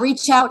notes. Yeah,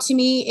 reach out to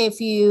me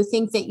if you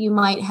think that you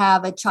might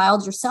have a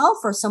child yourself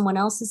or someone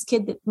else's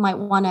kid that might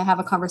want to have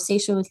a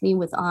conversation with me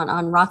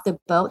on Rock the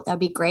Boat. That'd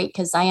be great,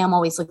 because I am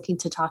always looking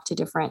to talk to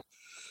different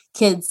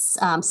kids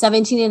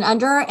 17 and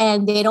under,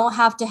 and they don't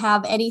have to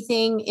have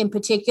anything in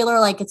particular.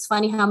 Like, it's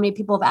funny how many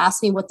people have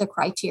asked me what the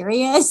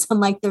criteria is. I'm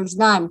like, there's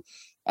none.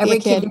 Every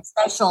kid is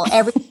special.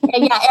 Every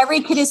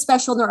kid is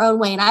special in their own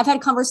way. And I've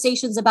had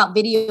conversations about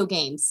video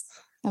games.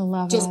 I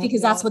love just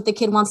because that's what the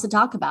kid wants to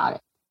talk about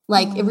it.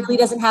 Like, it really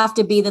doesn't have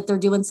to be that they're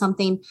doing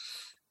something,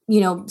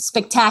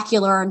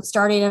 spectacular and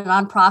starting a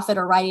nonprofit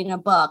or writing a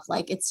book.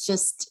 Like, it's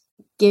just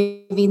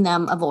giving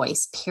them a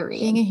voice,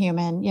 period. Being a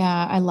human.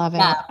 Yeah. I love it.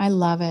 Yeah. I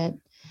love it.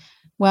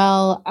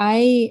 Well,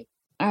 I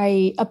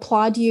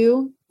applaud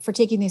you for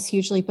taking this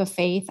huge leap of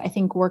faith. I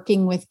think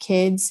working with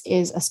kids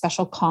is a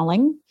special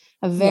calling.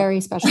 A very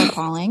special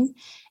calling,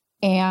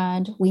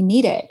 and we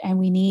need it, and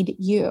we need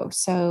you.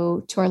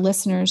 So to our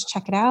listeners,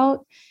 check it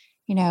out,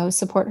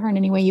 support her in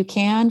any way you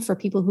can. For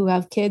people who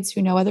have kids,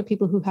 who know other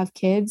people who have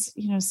kids,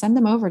 send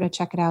them over to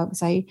check it out.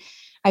 Because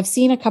I've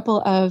seen a couple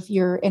of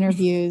your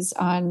interviews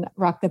on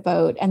Rock the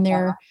Boat, and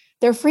they're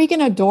They're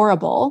freaking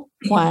adorable,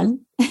 one.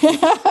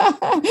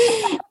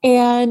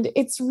 And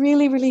it's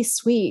really, really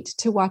sweet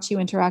to watch you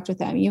interact with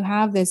them. You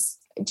have this,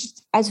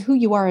 just as who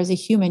you are as a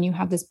human, you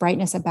have this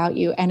brightness about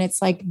you, and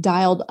it's like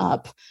dialed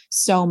up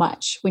so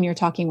much when you're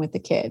talking with the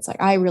kids.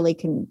 Like I really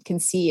can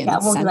see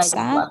and sense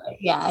that. Love it.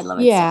 Yeah, I love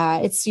it.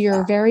 Yeah,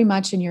 you're very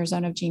much in your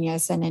zone of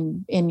genius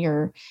and in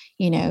your,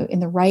 in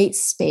the right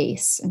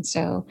space. And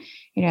so,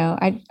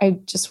 I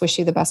just wish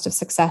you the best of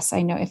success.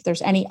 I know if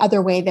there's any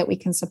other way that we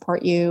can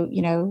support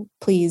you,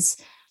 please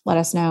let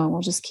us know, and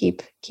we'll just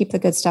keep the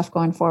good stuff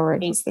going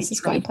forward. This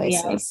is going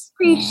places.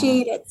 I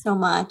appreciate it so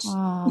much.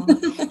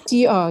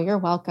 You're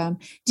welcome.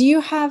 Do you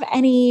have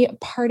any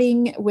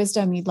parting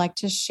wisdom you'd like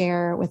to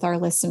share with our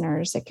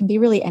listeners? It can be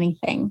really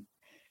anything.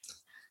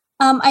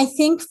 I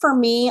think for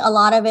me, a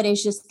lot of it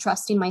is just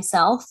trusting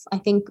myself. I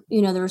think,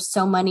 there's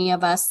so many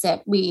of us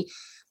that we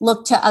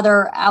look to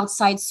other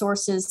outside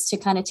sources to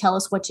kind of tell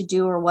us what to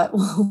do or what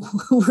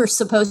we're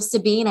supposed to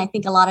be. And I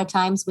think a lot of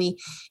times we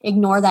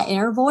ignore that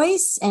inner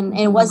voice. And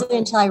it wasn't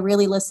until I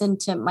really listened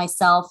to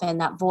myself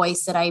and that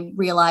voice that I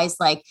realized,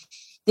 like,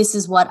 this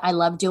is what I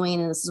love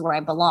doing and this is where I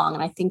belong.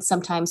 And I think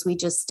sometimes we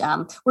just,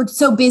 we're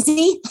so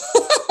busy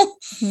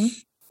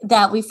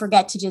that we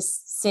forget to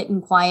just sit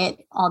and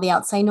quiet all the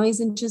outside noise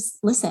and just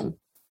listen.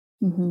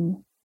 Mm-hmm.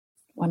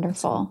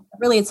 Wonderful.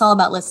 Really, it's all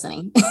about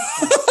listening.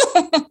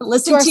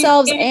 Listen to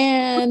ourselves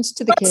and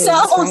to the kids,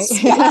 right?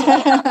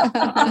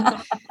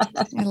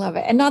 I love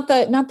it. And not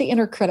the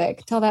inner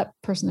critic. Tell that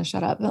person to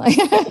shut up.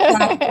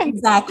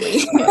 Exactly.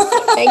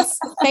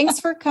 Thanks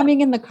for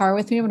coming in the car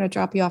with me. I'm going to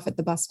drop you off at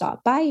the bus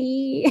stop.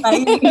 Bye.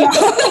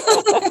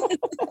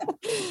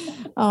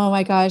 Oh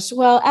my gosh.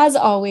 Well, as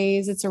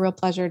always, it's a real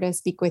pleasure to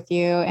speak with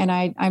you. And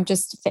I'm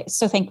just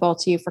so thankful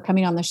to you for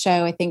coming on the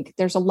show. I think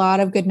there's a lot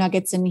of good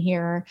nuggets in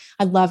here.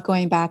 I love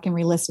going back and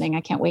re-listening.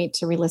 I can't wait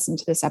to re-listen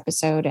to this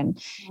episode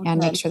and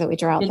make sure that we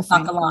draw out the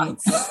fine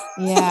points.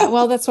 Yeah.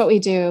 Well, that's what we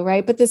do.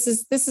 Right. But this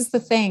is the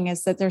thing,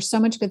 is that there's so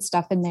much good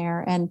stuff in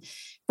there, and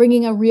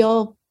bringing a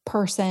real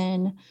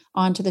person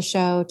onto the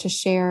show to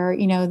share,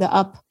 the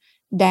up,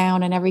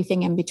 down, and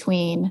everything in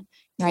between.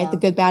 Right. The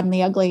good, bad, and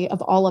the ugly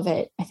of all of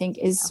it, I think,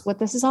 is what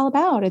this is all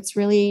about. It's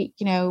really,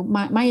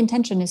 my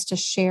intention is to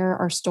share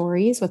our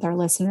stories with our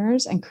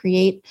listeners and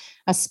create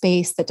a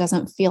space that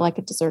doesn't feel like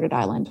a deserted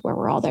island where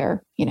we're all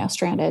there,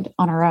 stranded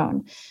on our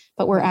own,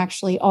 but we're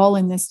actually all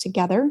in this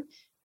together,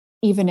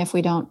 even if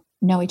we don't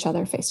know each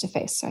other face to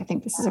face. So I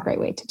think this is a great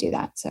way to do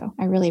that. So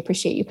I really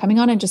appreciate you coming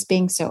on and just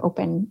being so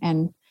open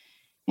and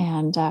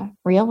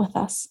real with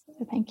us.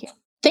 So thank you.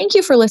 Thank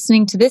you for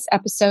listening to this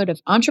episode of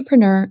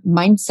Entrepreneur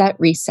Mindset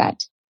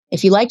Reset.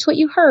 If you liked what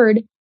you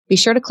heard, be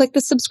sure to click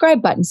the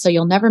subscribe button so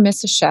you'll never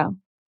miss a show.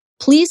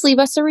 Please leave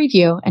us a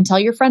review and tell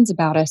your friends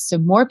about us so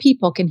more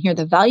people can hear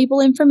the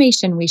valuable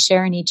information we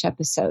share in each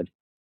episode.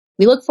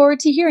 We look forward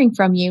to hearing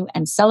from you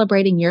and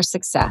celebrating your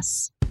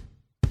success.